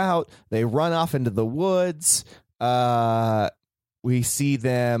Franco out. They run off into the woods. We see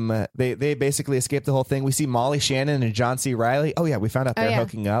them. They basically escape the whole thing. We see Molly Shannon and John C. Reilly. Oh yeah, we found out they're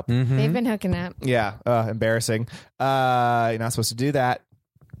hooking up. Mm-hmm. They've been hooking up. Yeah, embarrassing. You're not supposed to do that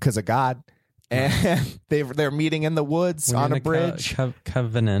because of God. And they're meeting in the woods on a bridge.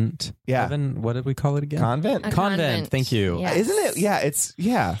 Covenant. Yeah. What did we call it again? Convent. Convent. Thank you. Yeah. Isn't it?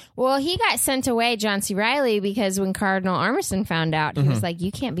 Yeah. Well, he got sent away, John C. Reilly, because when Cardinal Armisen found out, he was like,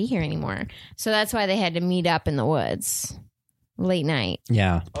 "You can't be here anymore." So that's why they had to meet up in the woods late night.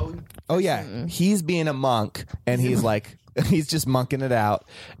 Yeah. Oh yeah. He's being a monk, and he's like. He's just monking it out,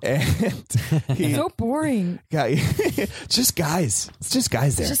 and So boring. just guys. It's just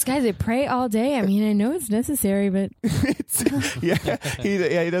guys there. It's just guys, they pray all day. I mean, I know it's necessary, but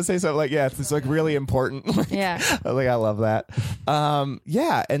He does say something like, it's like really important. yeah. I love that.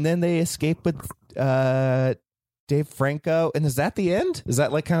 And then they escape with Dave Franco, and is that the end? Is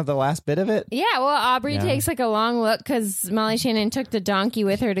that like kind of the last bit of it? Yeah, well, Aubrey takes like a long look because Molly Shannon took the donkey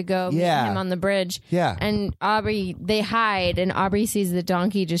with her to go meet him on the bridge. Yeah. And they hide, and Aubrey sees the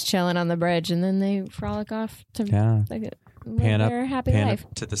donkey just chilling on the bridge, and then they frolic off to live their happy life.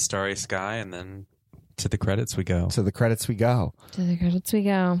 Up to the starry sky, and then to the credits we go. To the credits we go. To the credits we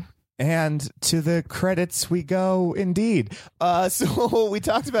go. And to the credits we go, indeed. So we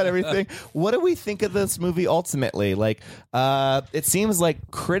talked about everything. What do we think of this movie ultimately? Like, it seems like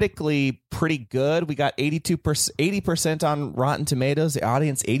critically pretty good. We got 80% on Rotten Tomatoes. The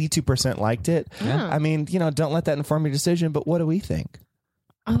audience, 82% liked it. Yeah. I mean, don't let that inform your decision, but what do we think?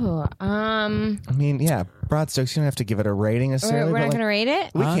 Oh, I mean, broad strokes. You don't have to give it a rating necessarily. we're not going to rate it?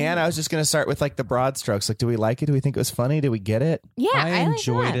 We can. I was just going to start with like the broad strokes. Like, do we like it? Do we think it was funny? Did we get it? Yeah, I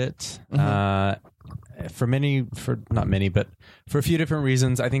enjoyed it. For not many, but for a few different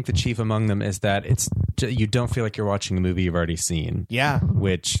reasons. I think the chief among them is that you don't feel like you're watching a movie you've already seen. Yeah.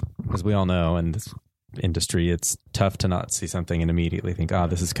 Which, as we all know in this industry, it's tough to not see something and immediately think,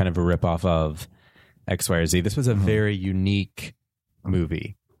 this is kind of a ripoff of X, Y, or Z. This was a very unique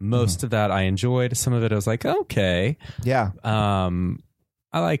movie. Most of that I enjoyed. Some of it I was like, okay. Yeah. I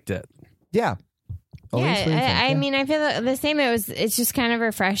liked it. Yeah. I mean, I feel the same. It's just kind of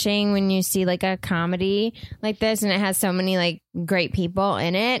refreshing when you see like a comedy like this, and it has so many like great people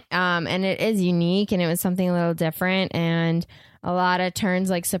in it. And it is unique, and it was something a little different, and a lot of turns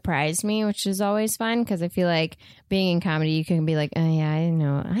like surprised me, which is always fun because I feel like being in comedy, you can be like, oh yeah, I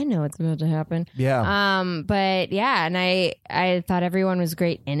know what's about to happen. Yeah. But yeah, and I thought everyone was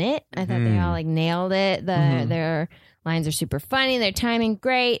great in it. I thought they all like nailed it. Their lines are super funny. Their timing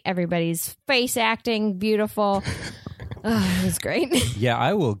great. Everybody's face acting beautiful. It was great. Yeah,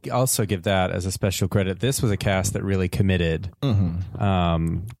 I will also give that as a special credit. This was a cast that really committed.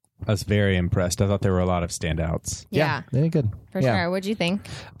 I was very impressed. I thought there were a lot of standouts. Yeah. Very good. For sure. What'd you think?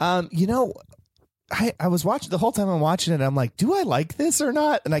 I was watching the whole time I'm watching it. I'm like, do I like this or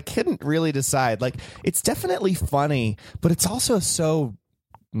not? And I couldn't really decide. Like, it's definitely funny, but it's also so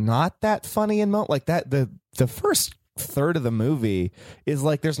not that funny in like that. The first third of the movie is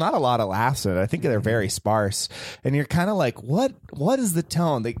like there's not a lot of laughs in it. I think they're very sparse, and you're kind of like, what is the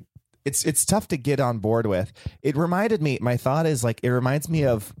tone? It's tough to get on board with. It reminded me, my thought is like, it reminds me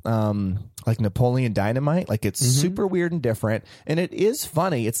of like Napoleon Dynamite. Like, it's super weird and different, and it is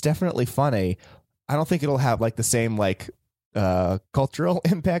funny. It's definitely funny. I don't think it'll have like the same like cultural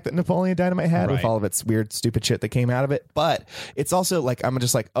impact that Napoleon Dynamite had with all of its weird, stupid shit that came out of it. But it's also like, I'm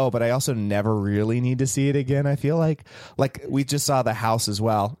just like, but I also never really need to see it again. I feel like we just saw The House as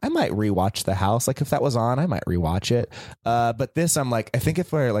well. I might rewatch The House. Like, if that was on, I might rewatch it. But this, I'm like, I think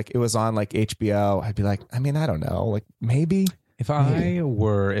if it was on like HBO, I'd be like, I mean, I don't know, like maybe. If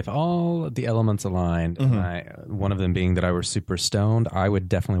all the elements aligned, and one of them being that I were super stoned, I would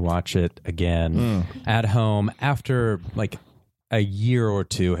definitely watch it again at home after like a year or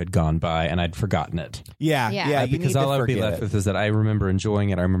two had gone by and I'd forgotten it. Yeah. Because all I would be left with is that I remember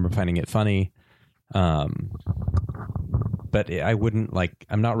enjoying it. I remember finding it funny. But I wouldn't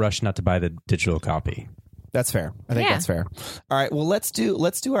I'm not rushed not to buy the digital copy. That's fair. I think that's fair. All right. Well, let's do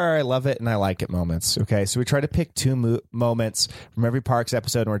our I love it and I like it moments. Okay. So we try to pick two moments from every Parks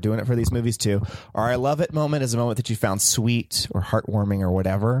episode, and we're doing it for these movies too. Our I love it moment is a moment that you found sweet or heartwarming or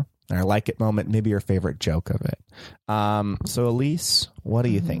whatever. I like it moment, maybe your favorite joke of it. So Elise, what do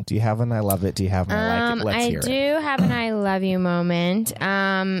you think? Do you have an I love it? Do you have an I like it? Let's hear it. I do have an I love you moment.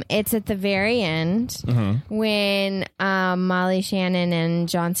 It's at the very end when Molly Shannon and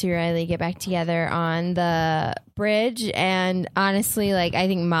John C. Reilly get back together on the bridge. And honestly, like, I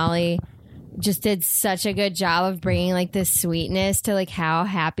think Molly just did such a good job of bringing like this sweetness to like how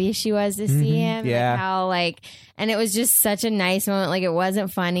happy she was to see him. Yeah. Like, how like, and it was just such a nice moment. Like, it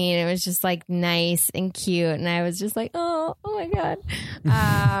wasn't funny and it was just like nice and cute. And I was just like, oh my God.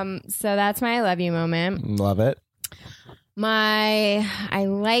 So that's my I love you moment. Love it. My I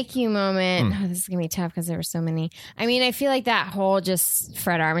like you moment. Oh, this is gonna be tough because there were so many. I mean, I feel like that whole just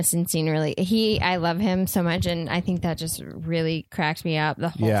Fred Armisen scene really. I love him so much, and I think that just really cracked me up the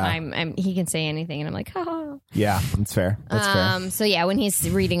whole time. He can say anything, and I'm like, oh. Yeah, that's fair. That's fair. So yeah, when he's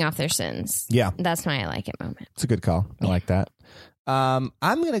reading off their sins, that's my I like it moment. It's a good call. I like that. I'm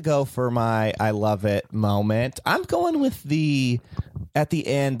gonna go for my I love it moment. I'm going with at the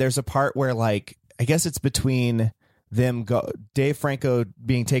end. There's a part where like I guess it's between Dave Franco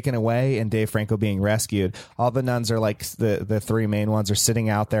being taken away and Dave Franco being rescued. All the nuns are like the three main ones are sitting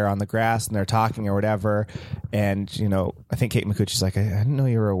out there on the grass and they're talking or whatever. And I think Kate McCucci's like, I didn't know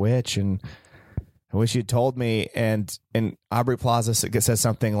you were a witch, and I wish you'd told me. And Aubrey Plaza says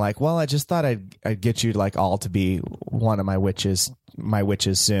something like, well, I just thought I'd get you like all to be one of my witches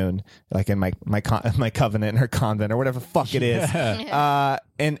soon, like in my covenant or convent or whatever the fuck it is.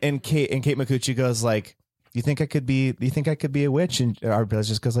 And Kate McCucci goes like, you think I could be a witch? And Aubrey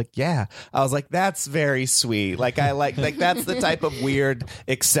just goes like, yeah. I was like, that's very sweet. Like, I like that's the type of weird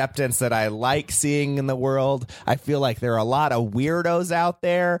acceptance that I like seeing in the world. I feel like there are a lot of weirdos out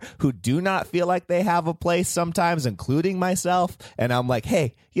there who do not feel like they have a place sometimes, including myself. And I'm like,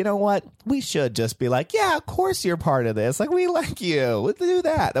 hey, you know what? We should just be like, yeah, of course you're part of this. Like, we like you. We'll do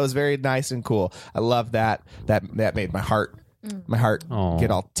that. That was very nice and cool. I love that. That made my heart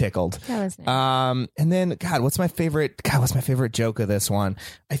get all tickled. That was nice. And then what's my favorite joke of this one?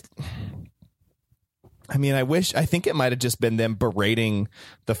 I think it might have just been them berating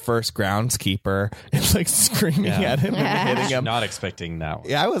the first groundskeeper and like screaming at him and hitting him. Not expecting that one.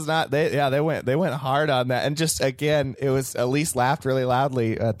 Yeah, I was not. They went hard on that, and just again, it was Elise laughed really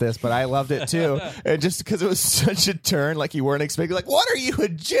loudly at this, but I loved it too, and just because it was such a turn, like you weren't expecting. Like, what are you, a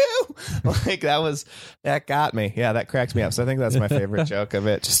Jew? Like that got me. Yeah, that cracked me up. So I think that's my favorite joke of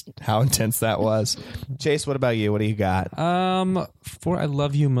it. Just how intense that was. Chase, what about you? What do you got? For I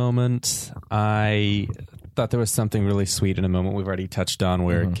love you moment, I thought there was something really sweet in a moment we've already touched on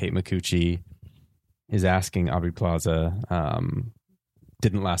where Kate McCucci is asking Aubrey Plaza,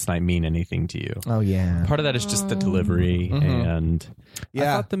 didn't last night mean anything to you? Oh, yeah. Part of that is just the delivery. And I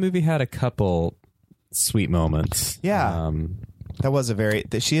thought the movie had a couple sweet moments. Yeah. That was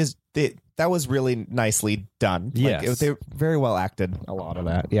that was really nicely done. Yes. They very well acted, a lot of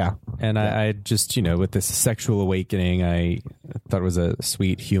that. Yeah. And I just, with this sexual awakening, I thought it was a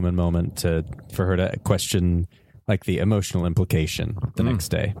sweet human moment for her to question like the emotional implication the next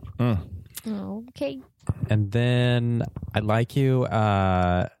day. Okay. And then I like you.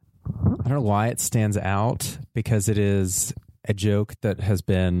 I don't know why it stands out, because it is a joke that has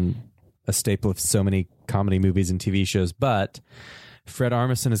been a staple of so many comedy movies and TV shows, but Fred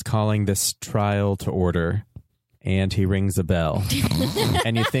Armisen is calling this trial to order, and he rings a bell.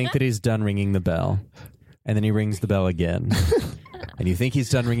 And you think that he's done ringing the bell, and then he rings the bell again. And you think he's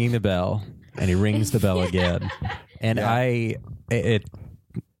done ringing the bell, and he rings the bell again. And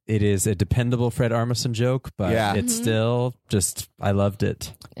it is a dependable Fred Armisen joke, but it's still just, I loved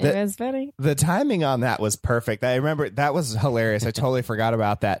it. It was funny. The timing on that was perfect. I remember that was hilarious. I totally forgot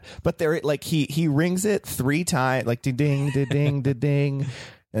about that. But there, like he rings it 3 times, like ding, ding, ding, ding, ding,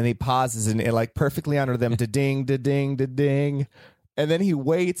 and he pauses and it like perfectly under them, ding, ding, ding. And then he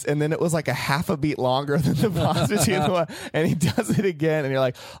waits, and then it was like a half a beat longer than the positive one. And he does it again, and you're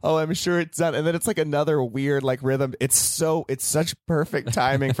like, "Oh, I'm sure it's done." And then it's like another weird like rhythm. It's such perfect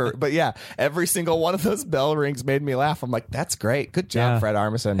timing for. But yeah, every single one of those bell rings made me laugh. I'm like, "That's great, good job, Fred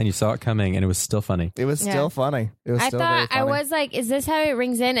Armisen." And you saw it coming, and it was still funny. It was still funny. It was. I still thought very funny. I was like, "Is this how it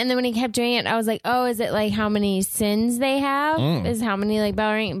rings in?" And then when he kept doing it, I was like, "Oh, is it like how many sins they have? Is how many like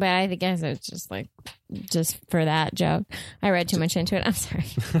bell ring?" But I guess it's just like. Just for that joke. I read too much into it. I'm sorry.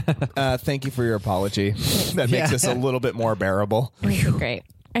 Thank you for your apology. That makes this a little bit more bearable. Great.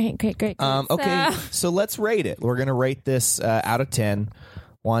 All right, great. Okay, so let's rate it. We're going to rate this out of 10,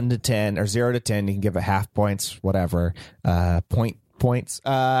 1 to 10, or 0 to 10. You can give it half points, whatever, points.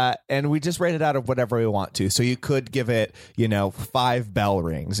 And we just rate it out of whatever we want to. So you could give it, 5 bell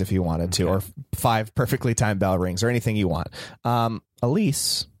rings if you wanted to, or 5 perfectly timed bell rings, or anything you want.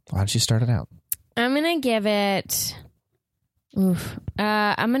 Elise, Why don't you start it out? I'm gonna give it. I'm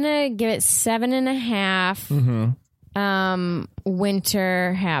gonna give it 7.5.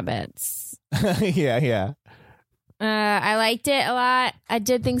 Winter Habits. Yeah. I liked it a lot. I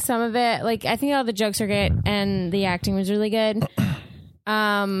did think some of it, like, I think all the jokes are great and the acting was really good.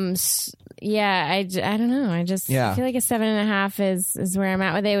 I don't know. I feel like a 7.5 is where I'm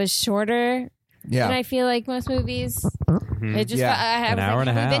at with it. It was shorter. Yeah. And I feel like most movies, it just An hour and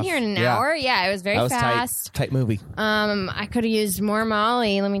a half. We've been here in an hour. Yeah, it was very fast. Tight movie. I could have used more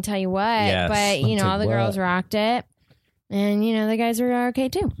Molly. Let me tell you what. Yes. But all the girls rocked it, and the guys were okay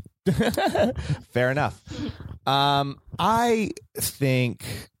too. Fair enough. I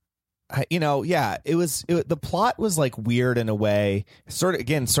think, the plot was like weird in a way, sort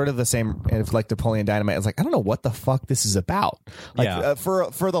of the same as like Napoleon Dynamite. It's like, I don't know what the fuck this is about. Like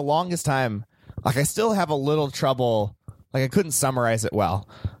for the longest time, like I still have a little trouble. Like I couldn't summarize it well,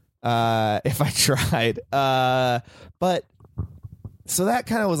 if I tried. But so that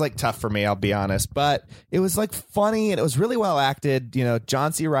kind of was like tough for me, I'll be honest. But it was like funny and it was really well acted.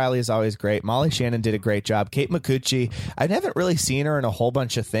 John C. Reilly is always great. Molly Shannon did a great job. Kate McCucci, I haven't really seen her in a whole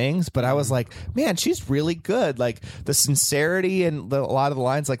bunch of things, but I was like, man, she's really good. Like the sincerity and a lot of the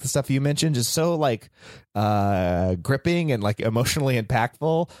lines, like the stuff you mentioned, is so like gripping and like emotionally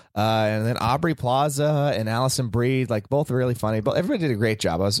impactful. And then Aubrey Plaza and Alison Brie, like both really funny. But everybody did a great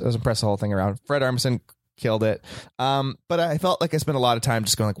job. I was impressed the whole thing around. Fred Armisen killed it. But I felt like I spent a lot of time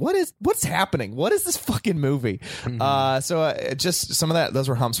just going like, what's happening? What is this fucking movie? Just some of those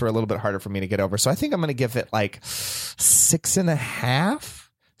humps were a little bit harder for me to get over. So I think I'm going to give it like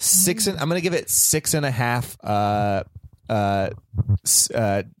 6.5. I'm going to give it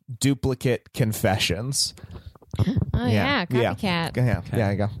 6.5 duplicate confessions. Oh yeah, copycat. Yeah,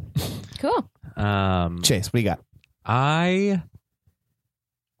 there you go. Cool. Chase, what do you got? I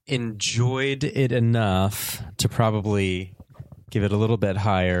enjoyed it enough to probably give it a little bit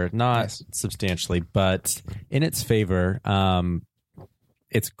higher, not substantially, but in its favor.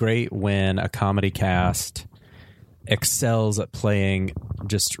 It's great when a comedy cast excels at playing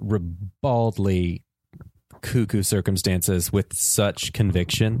just ribaldly cuckoo circumstances with such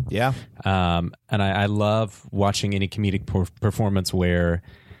conviction. Yeah. And I love watching any comedic performance where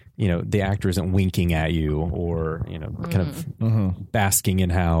the actor isn't winking at you or, kind of basking in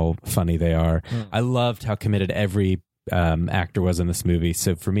how funny they are. I loved how committed every actor was in this movie.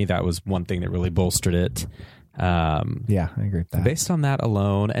 So for me, that was one thing that really bolstered it. I agree with that. Based on that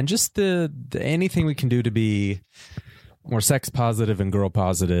alone, and just the anything we can do to be more sex positive and girl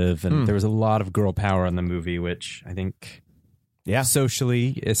positive. And there was a lot of girl power in the movie, which I think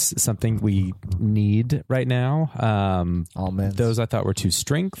socially is something we need right now. All men. Those I thought were two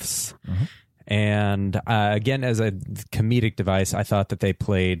strengths. And again, as a comedic device, I thought that they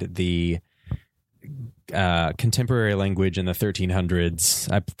played the contemporary language in the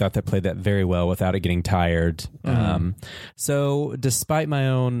 1300s. I thought they played that very well without it getting tired. So despite my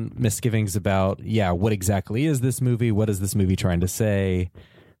own misgivings about, what exactly is this movie? What is this movie trying to say?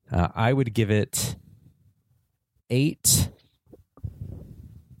 I would give it 8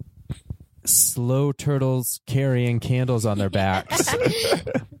 slow turtles carrying candles on their backs.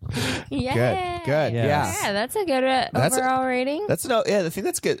 Yeah. Good. Yeah, that's a good overall rating. I think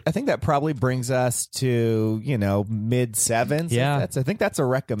that's good. I think that probably brings us to, mid 7s. Yeah. I think that's a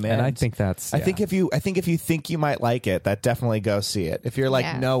recommend. And I think that's, I think if you think you might like it, that definitely go see it. If you're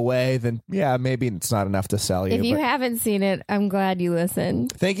like, no way, then maybe it's not enough to sell you. If you haven't seen it, I'm glad you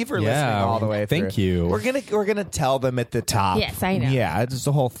listened. Thank you for listening all the way through. Thank you. We're gonna tell them at the top. Yes, I know. Yeah, it's just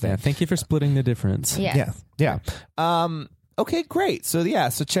the whole thing. Yeah, thank you for splitting the difference. Yes. Yeah. Okay, great. So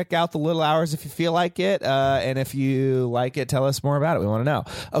check out The Little Hours if you feel like it. And if you like it, tell us more about it. We want to know.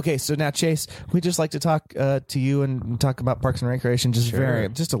 Okay, so now, Chase, we'd just like to talk to you and talk about Parks and Recreation just a little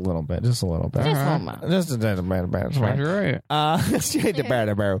bit. Just a little bit. Just a little bit. Just a little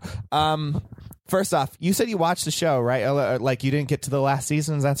bit. First off, you said you watched the show, right? Like you didn't get to the last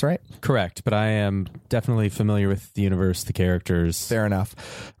seasons, that's right? Correct, but I am definitely familiar with the universe, the characters. Fair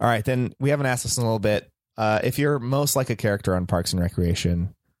enough. All right, then we haven't asked this in a little bit. If you're most like a character on Parks and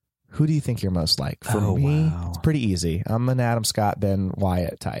Recreation, who do you think you're most like? For me, it's pretty easy. I'm an Adam Scott, Ben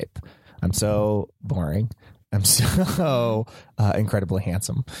Wyatt type. I'm so boring. I'm so incredibly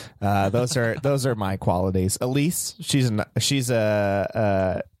handsome. Those are my qualities. Elise, she's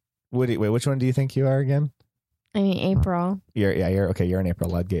a wait, which one do you think you are again? I mean, April. You're okay. You're an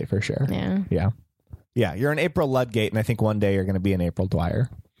April Ludgate for sure. Yeah. You're an April Ludgate, and I think one day you're going to be an April Dwyer.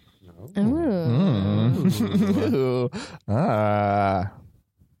 Ooh.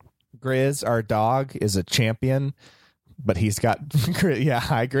 Grizz, our dog, is a champion but he's got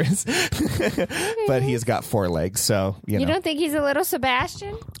hi Grizz. But he's got 4 legs, so you know. don't think he's a little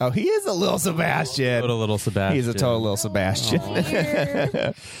Sebastian? Oh, he is a little Sebastian. Little Sebastian. He's a total little Sebastian.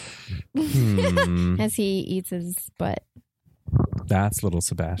 As he eats his butt. That's little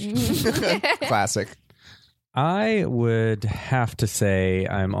Sebastian. Classic. I would have to say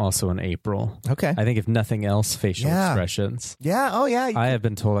I'm also an April. Okay. I think if nothing else, facial expressions. Yeah. Oh, yeah. I have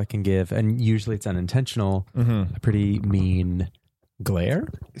been told I can give, and usually it's unintentional, a pretty mean glare.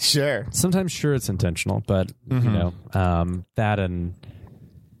 Sure. Sometimes, sure, it's intentional, but you know, that and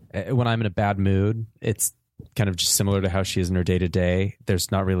when I'm in a bad mood, it's kind of just similar to how she is in her day to day.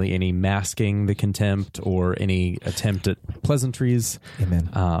 There's not really any masking the contempt or any attempt at pleasantries. Amen.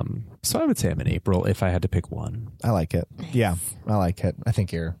 So I would say I'm in April if I had to pick one. I like it. Yeah, I like it. I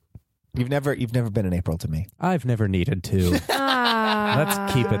think you've never been in April to me. I've never needed to.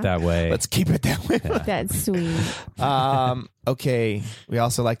 Let's keep it that way. Let's keep it that way. That's sweet. Okay. We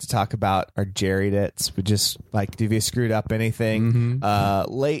also like to talk about our Jerry dits. We just like, if you screwed up anything.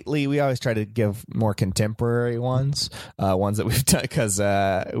 Lately, we always try to give more contemporary ones that we've done because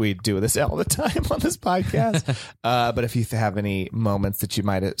we do this all the time on this podcast. But if you have any moments that you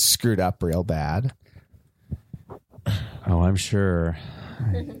might have screwed up real bad. Oh, I'm sure.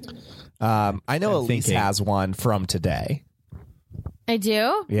 I know Elise has one from today. I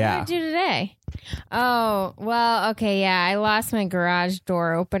do? Yeah. What did I do today? Oh, well, okay, yeah. I lost my garage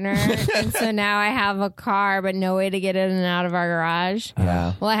door opener. And so now I have a car, but no way to get in and out of our garage.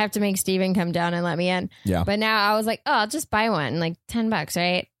 Yeah. Well, I have to make Steven come down and let me in. Yeah. But now I was like, oh, I'll just buy one. Like $10,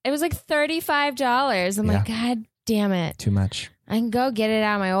 right? It was like $35. I'm like, God damn it. Too much. I can go get it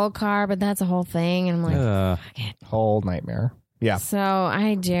out of my old car, but that's a whole thing. And I'm like, fuck it. Whole nightmare. Yeah. So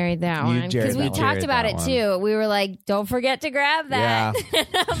I jerried that one because we talked about it too. We were like, "Don't forget to grab that." Yeah.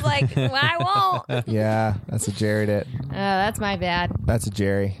 I'm like, well, I won't. Yeah, that's a Jerry it. Oh, that's my bad. That's a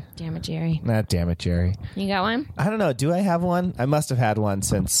Jerry. Damn it, Jerry. Damn it, Jerry. You got one? I don't know. Do I have one? I must have had one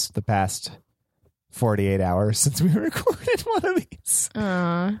since the past 48 hours since we recorded one of these.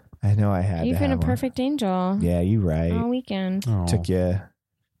 Aw. I know I had. You've been a perfect angel. Yeah, you right. All weekend. Oh.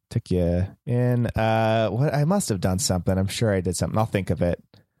 Took you in. What I must have done something. I'm sure I did something. I'll think of it.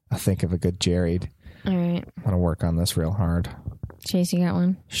 I'll think of a good Jared. All right. I want to work on this real hard. Chase, you got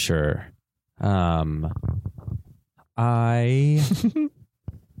one? Sure. When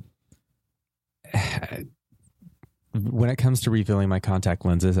it comes to refilling my contact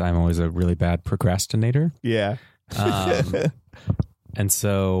lenses, I'm always a really bad procrastinator. Yeah. And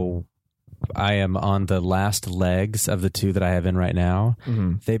so I am on the last legs of the 2 that I have in right now.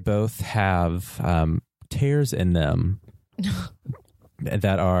 Mm-hmm. They both have tears in them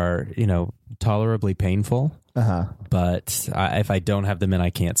that are, tolerably painful. But if I don't have them in, I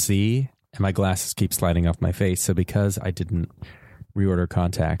can't see. And my glasses keep sliding off my face. So because I didn't reorder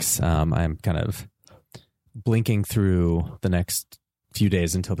contacts, I'm kind of blinking through the next few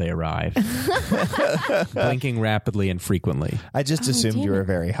days until they arrive. Blinking rapidly and frequently. I just assumed you were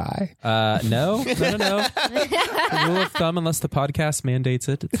very high. No. Rule of thumb, unless the podcast mandates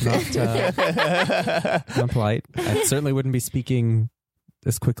it, it's not polite. I certainly wouldn't be speaking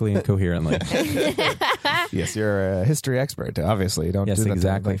as quickly and coherently. Yes, you're a history expert. Obviously, you don't do that. Yes,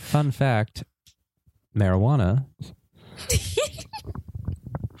 exactly. Fun fact: marijuana.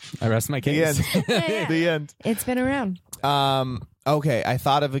 I rest my case. The end. It's been around. Okay, I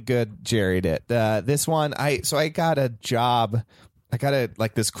thought of a good Jerry dit. This one, I got a job. I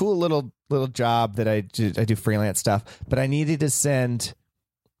got this cool little job that I do freelance stuff, but I needed to send.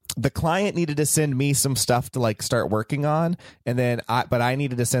 The client needed to send me some stuff to start working on, and then I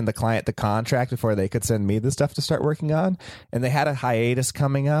needed to send the client the contract before they could send me the stuff to start working on. And they had a hiatus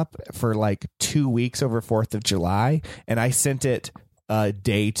coming up for 2 weeks over 4th of July, and I sent it a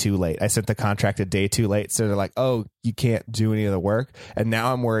day too late. I sent the contract a day too late. So they're like, oh, you can't do any of the work. And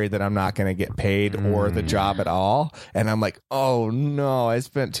now I'm worried that I'm not going to get paid or the job at all. And I'm like, oh no, I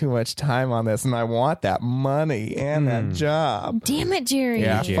spent too much time on this and I want that money and that job. Damn it, Jerry.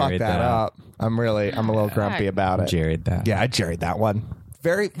 Yeah, fuck that up. I'm a little grumpy about it. Jerried that. Yeah, I jerried that one.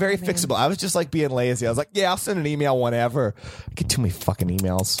 Very, very fixable. I was just being lazy. I was like, yeah, I'll send an email whenever. I get too many fucking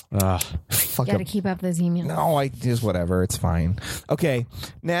emails. You got to keep up those emails. No, I just whatever. It's fine. Okay,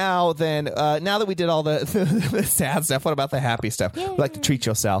 now that we did all the sad stuff, what about the happy stuff? You like to treat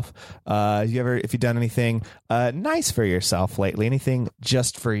yourself. If you've done anything nice for yourself lately? Anything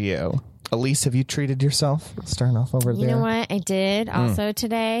just for you? Elise, have you treated yourself? Starting off over there. You know what? I did also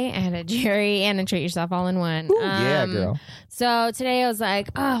today. I had a Jerry and a treat yourself all in one. Ooh, yeah, girl. So today I was like,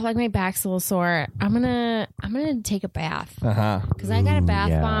 oh, like my back's a little sore. I'm gonna take a bath because I got a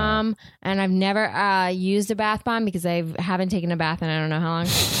bath bomb and I've never used a bath bomb because I haven't taken a bath in I don't know how long.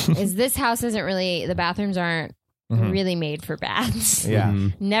 This house isn't really, the bathrooms aren't really made for baths. Yeah.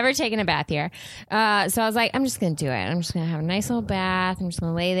 Never taken a bath here. So I was like, I'm just going to do it. I'm just going to have a nice little bath. I'm just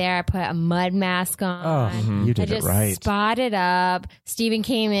going to lay there. I put a mud mask on. You did I just it right. spotted up. Steven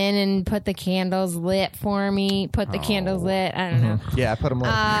came in and put the candles lit for me. Put the candles lit. I don't know. Yeah, I put them lit.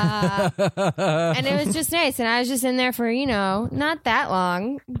 And it was just nice. And I was just in there for, not that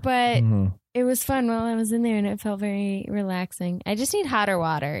long, but it was fun while I was in there and it felt very relaxing. I just need hotter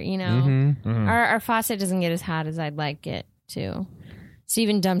water, Our faucet doesn't get as hot as I'd like it to.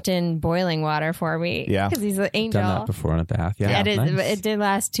 Steven dumped in boiling water for me. Yeah. Because he's an angel. Done that before in a bath. Yeah. It did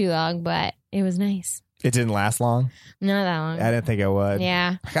last too long, but it was nice. It didn't last long? Not that long. I didn't think it would.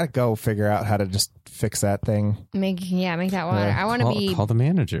 Yeah. I got to go figure out how to just fix that thing. Make that water. I want to be... Call the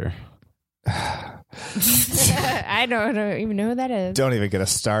manager. I don't even know who that is. Don't even get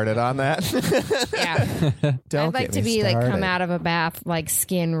us started on that. Yeah. Don't I'd like get to me be started. come out of a bath like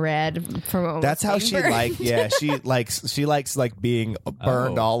skin red from almost That's how she burned. she likes being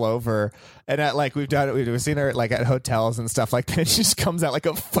burned all over. And we've seen her at hotels and stuff like that. She just comes out like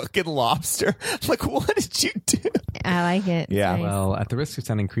a fucking lobster. I'm like, what did you do? I like it. It's Yeah. nice. Well, at the risk of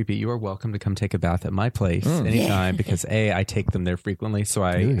sounding creepy, you are welcome to come take a bath at my place anytime because A, I take them there frequently, so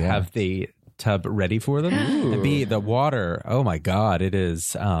I have the tub ready for them. And B, the water, oh my God, it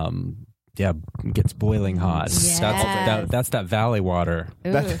is gets boiling hot. Yes. That's that valley water.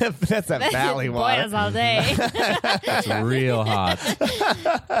 That's that valley water. Boils all day. It's real hot.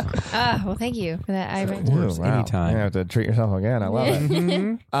 Well, thank you for that. I read course, anytime. You have to treat yourself again. I love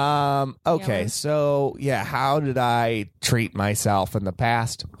it. Okay, Yeah. so how did I treat myself in the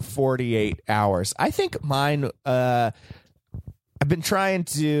past 48 hours? I think mine. I've been trying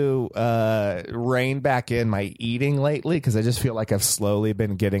to rein back in my eating lately because I just feel like I've slowly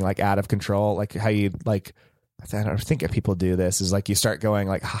been getting out of control. Like how you I don't think people do this is you start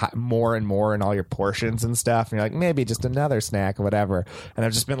going more and more in all your portions and stuff. And you're like, maybe just another snack or whatever. And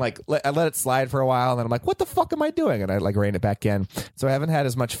I've just been I let it slide for a while. And then I'm like, what the fuck am I doing? And I rein it back in. So I haven't had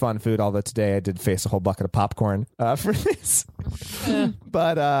as much fun food, although today I did face a whole bucket of popcorn for this.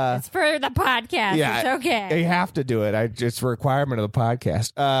 But it's for the podcast. yeah, It's okay. You have to do it. It's a requirement of the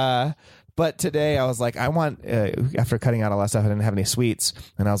podcast. But today I was like, I want, after cutting out a lot of stuff, I didn't have any sweets.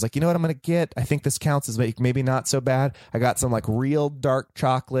 And I was like, you know what I'm going to get? I think this counts as maybe not so bad. I got some real dark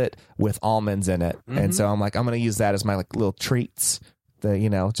chocolate with almonds in it. And so I'm like, I'm going to use that as my little treats.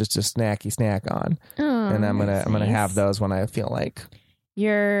 Just a snacky snack on. And I'm going to have those when I feel like.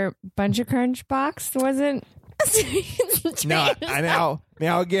 Your Bunch of Crunch box wasn't... No, I know.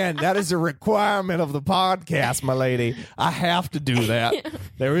 Now, again, that is a requirement of the podcast, my lady. I have to do that.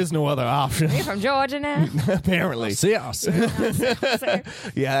 There is no other option. You're from Georgia now? Apparently. See us. Yeah,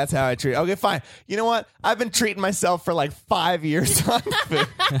 that's how I treat it. Okay, fine. You know what? I've been treating myself for 5 years on food.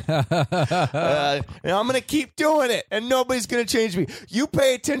 And I'm going to keep doing it, and nobody's going to change me. You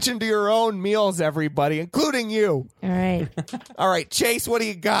pay attention to your own meals, everybody, including you. All right. All right, Chase, what do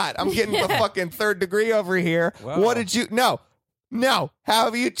you got? I'm getting the fucking third degree over here. Wow. What did you... No. How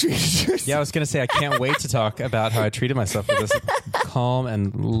have you treated yourself? Yeah, I was going to say, I can't wait to talk about how I treated myself with this calm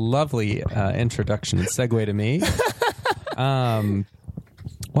and lovely introduction and segue to me. Well,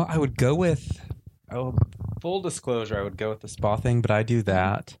 I would go with, full disclosure, I would go with the spa thing, but I do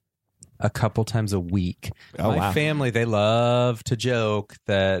that a couple times a week. My family, they love to joke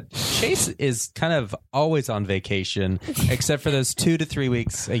that Chase is kind of always on vacation, except for those 2 to 3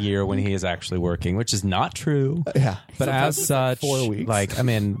 weeks a year when he is actually working, which is not true. Yeah. But as such, 4 weeks.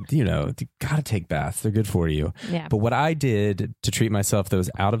 you got to take baths. They're good for you. Yeah. But what I did to treat myself that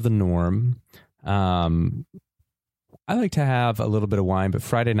was out of the norm, I like to have a little bit of wine, but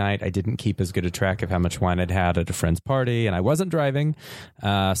Friday night I didn't keep as good a track of how much wine I'd had at a friend's party, and I wasn't driving,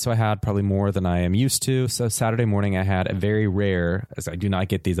 so I had probably more than I am used to. So Saturday morning I had a very rare, as I do not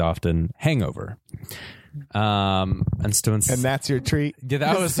get these often, hangover. And that's your treat? Yeah,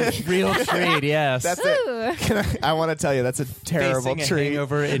 that was a real treat, yes. That's it. I want to tell you, that's a terrible Facing a treat.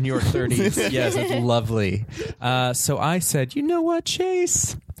 hangover in your 30s. Yes, it's lovely. So I said, you know what,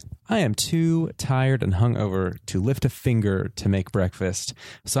 Chase? I am too tired and hungover to lift a finger to make breakfast.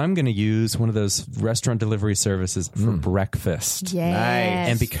 So I'm going to use one of those restaurant delivery services for breakfast. Yes. Nice.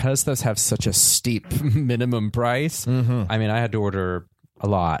 And because those have such a steep minimum price, I mean, I had to order a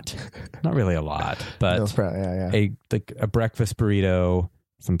lot. Not really a lot, but a a breakfast burrito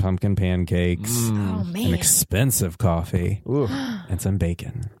some pumpkin pancakes, Oh an man. expensive coffee, and some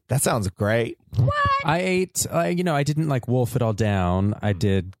bacon. That sounds great. I ate, I didn't like wolf it all down. I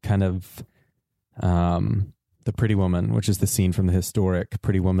did kind of the Pretty Woman, which is the scene from the historic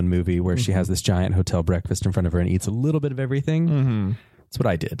Pretty Woman movie where she has this giant hotel breakfast in front of her and eats a little bit of everything. Mm-hmm. That's what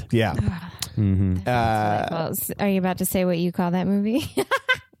I did. Yeah. Well, are you about to say what you call that movie?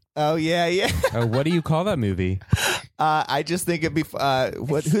 Oh yeah. Oh, what do you call that movie? I just think it'd be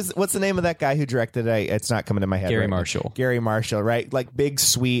what's the name of that guy who directed it? It's not coming to my head. Gary right now. Marshall. Gary Marshall, right? Like big,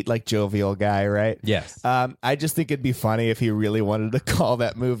 sweet, like jovial guy, right? Yes. I just think it'd be funny if he really wanted to call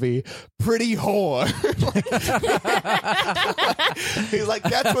that movie Pretty Whore. He's like,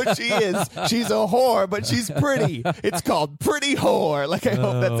 that's what she is. She's a whore, but she's pretty. It's called Pretty Whore. Like, I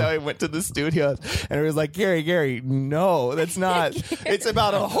hope that's how he went to the studios. And he was like, Gary, no, that's not. It's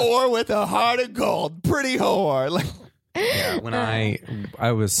about a whore with a heart of gold. Pretty Whore. Like, Yeah, when I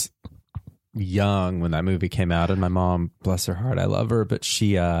was young when that movie came out, and my mom, bless her heart, I love her, but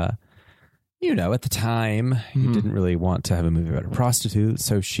she, at the time, you didn't really want to have a movie about a prostitute,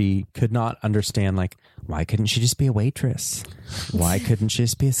 so she could not understand, like, why couldn't she just be a waitress? Why couldn't she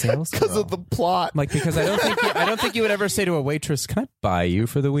just be a sales girl? because of the plot. Like, because I don't think you would ever say to a waitress, "Can I buy you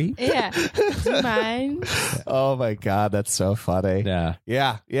for the week?" Yeah. Do you mind? Oh my God, that's so funny. Yeah.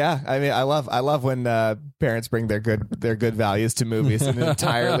 I mean, I love when parents bring their good values to movies and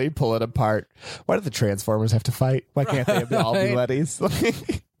entirely pull it apart. Why do the Transformers have to fight? Why can't they all be buddies?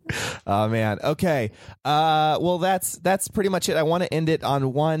 Oh man. Okay. Well, that's pretty much it. I want to end it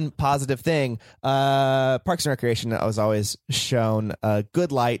on one positive thing. Parks and Recreation was always shown a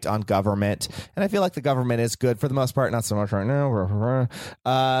good light on government, and I feel like the government is good for the most part. Not so much right now.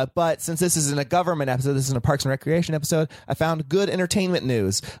 But since this isn't a government episode, this is a Parks and Recreation episode. I found good entertainment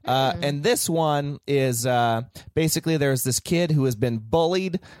news, and this one is basically there's this kid who has been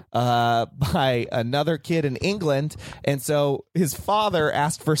bullied by another kid in England, and so his father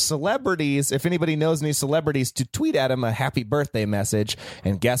asked for celebrities, if anybody knows any celebrities, to tweet at him a happy birthday message.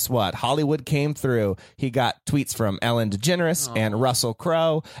 And guess what? Hollywood came through. He got tweets from Ellen DeGeneres and Russell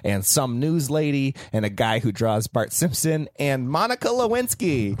Crowe and some news lady and a guy who draws Bart Simpson and Monica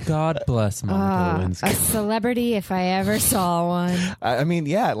Lewinsky. God bless Monica Lewinsky. A celebrity if I ever saw one. I mean,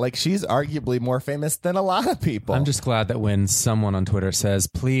 yeah, like she's arguably more famous than a lot of people. I'm just glad that when someone on Twitter says,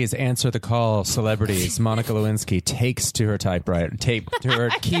 "Please answer the call, celebrities," Monica Lewinsky takes to her typewriter, to her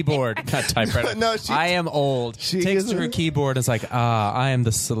keyboard, not typewriter. No, I am old. Takes to her keyboard and is like, I am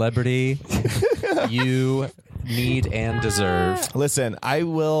the celebrity you need and deserve. Listen, I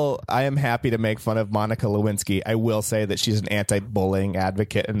am happy to make fun of Monica Lewinsky. I will say that she's an anti-bullying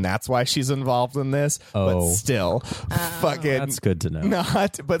advocate, and that's why she's involved in this. But still, fucking, that's good to know.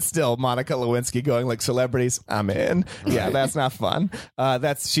 But still, Monica Lewinsky going like celebrities, I'm in. Yeah, that's not fun.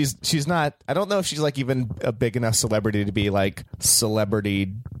 She's not. I don't know if she's like even a big enough celebrity to be like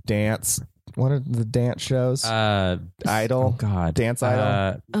celebrity dance. What are the dance shows? Idol. Oh God, Dance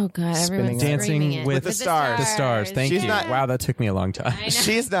Idol. Oh God, everyone's Dancing it. with the Stars. The Stars. Thank She's you. not- Wow, that took me a long time.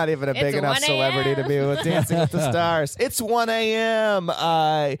 She's not even a big It's enough 1 celebrity to be with Dancing with the Stars. It's 1 a.m.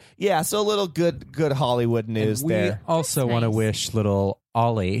 Yeah, so a little good Hollywood news We there. also want to wish little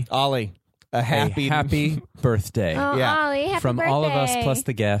Ollie Ollie, a happy birthday. Oh, Yeah. Ollie, happy From birthday. all of us plus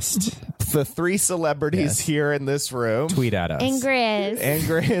the guest. the three celebrities Yes. here in this room. Tweet at us. And Grizz.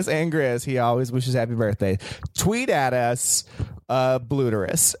 And Grizz. He always wishes happy birthday. Tweet at us,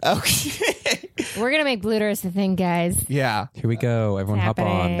 Bluterus. Okay. We're going to make Bluterus a thing, guys. Yeah. Here we go. Everyone hop on.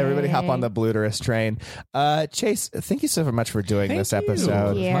 happening. Everybody hop on the Bluterus train. Chase, thank you so much for doing this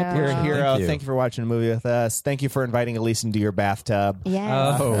episode. Thank you. You're a hero. Thank you. Thank you for watching a movie with us. Thank you for inviting Elise into your bathtub.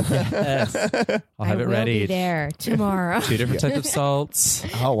 Yes. Oh, yes. I'll have I it will ready. be there tomorrow. 2 different types of salts.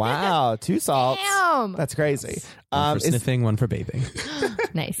 Oh, wow. 2 salts. Damn. That's crazy. One for sniffing, one for bathing.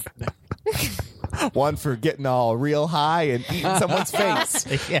 Nice. One for getting all real high and eating someone's face.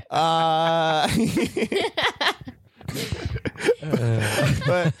 Yeah.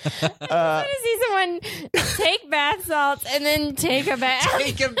 But I want to see someone take bath salts and then take a bath.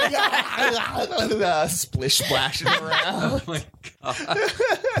 splish splashing around.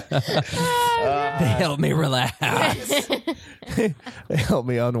 They help me relax. They help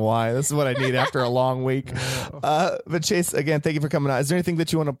me unwind. This is what I need after a long week. But Chase, again, thank you for coming on. Is there anything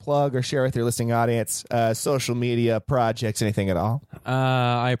that you want to plug or share with your listening audience? Social media, projects, anything at all?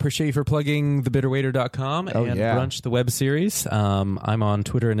 I appreciate you for plugging thebitterwaiter.com and yeah. Brunch the web series. I'm on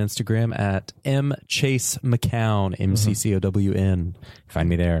Twitter and Instagram at mchasemccown, MCCOWN. Find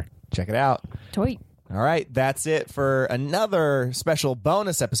me there. Check it out. Toy. All right, that's it for another special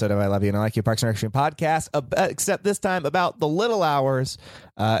bonus episode of I Love You and I Like You Parks and Recreation podcast, except this time about the little hours.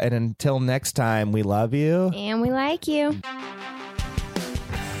 And until next time, we love you. And we like you.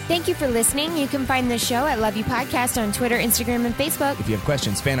 Thank you for listening. You can find the show at Love You Podcast on Twitter, Instagram, and Facebook. If you have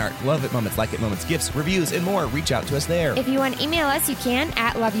questions, fan art, love it moments, like it moments, gifts, reviews, and more, reach out to us there. If you want to email us, you can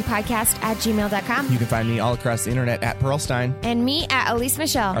at loveyoupodcast@gmail.com. You can find me all across the internet at Pearlstein. And me at Elise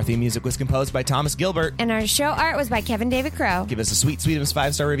Michelle. Our theme music was composed by Thomas Gilbert. And our show art was by Kevin David Crow. Give us a sweet, sweet of us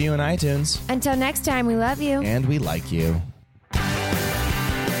 5-star review on iTunes. Until next time, we love you. And we like you.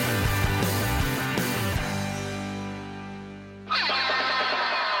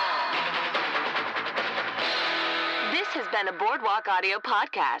 This has been a Boardwalk Audio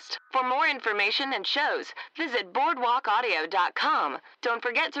podcast. For more information and shows, visit boardwalkaudio.com. Don't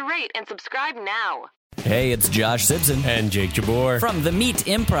forget to rate and subscribe now. Hey, it's Josh Simpson. And Jake Jabor. From The Meat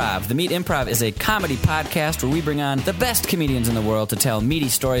Improv. The Meat Improv is a comedy podcast where we bring on the best comedians in the world to tell meaty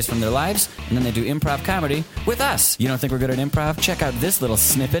stories from their lives, and then they do improv comedy with us. You don't think we're good at improv? Check out this little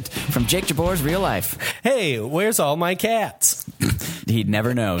snippet from Jake Jabor's real life. Hey, where's all my cats? He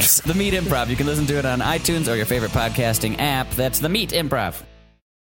never knows. The Meat Improv. You can listen to it on iTunes or your favorite podcasting app. That's The Meat Improv.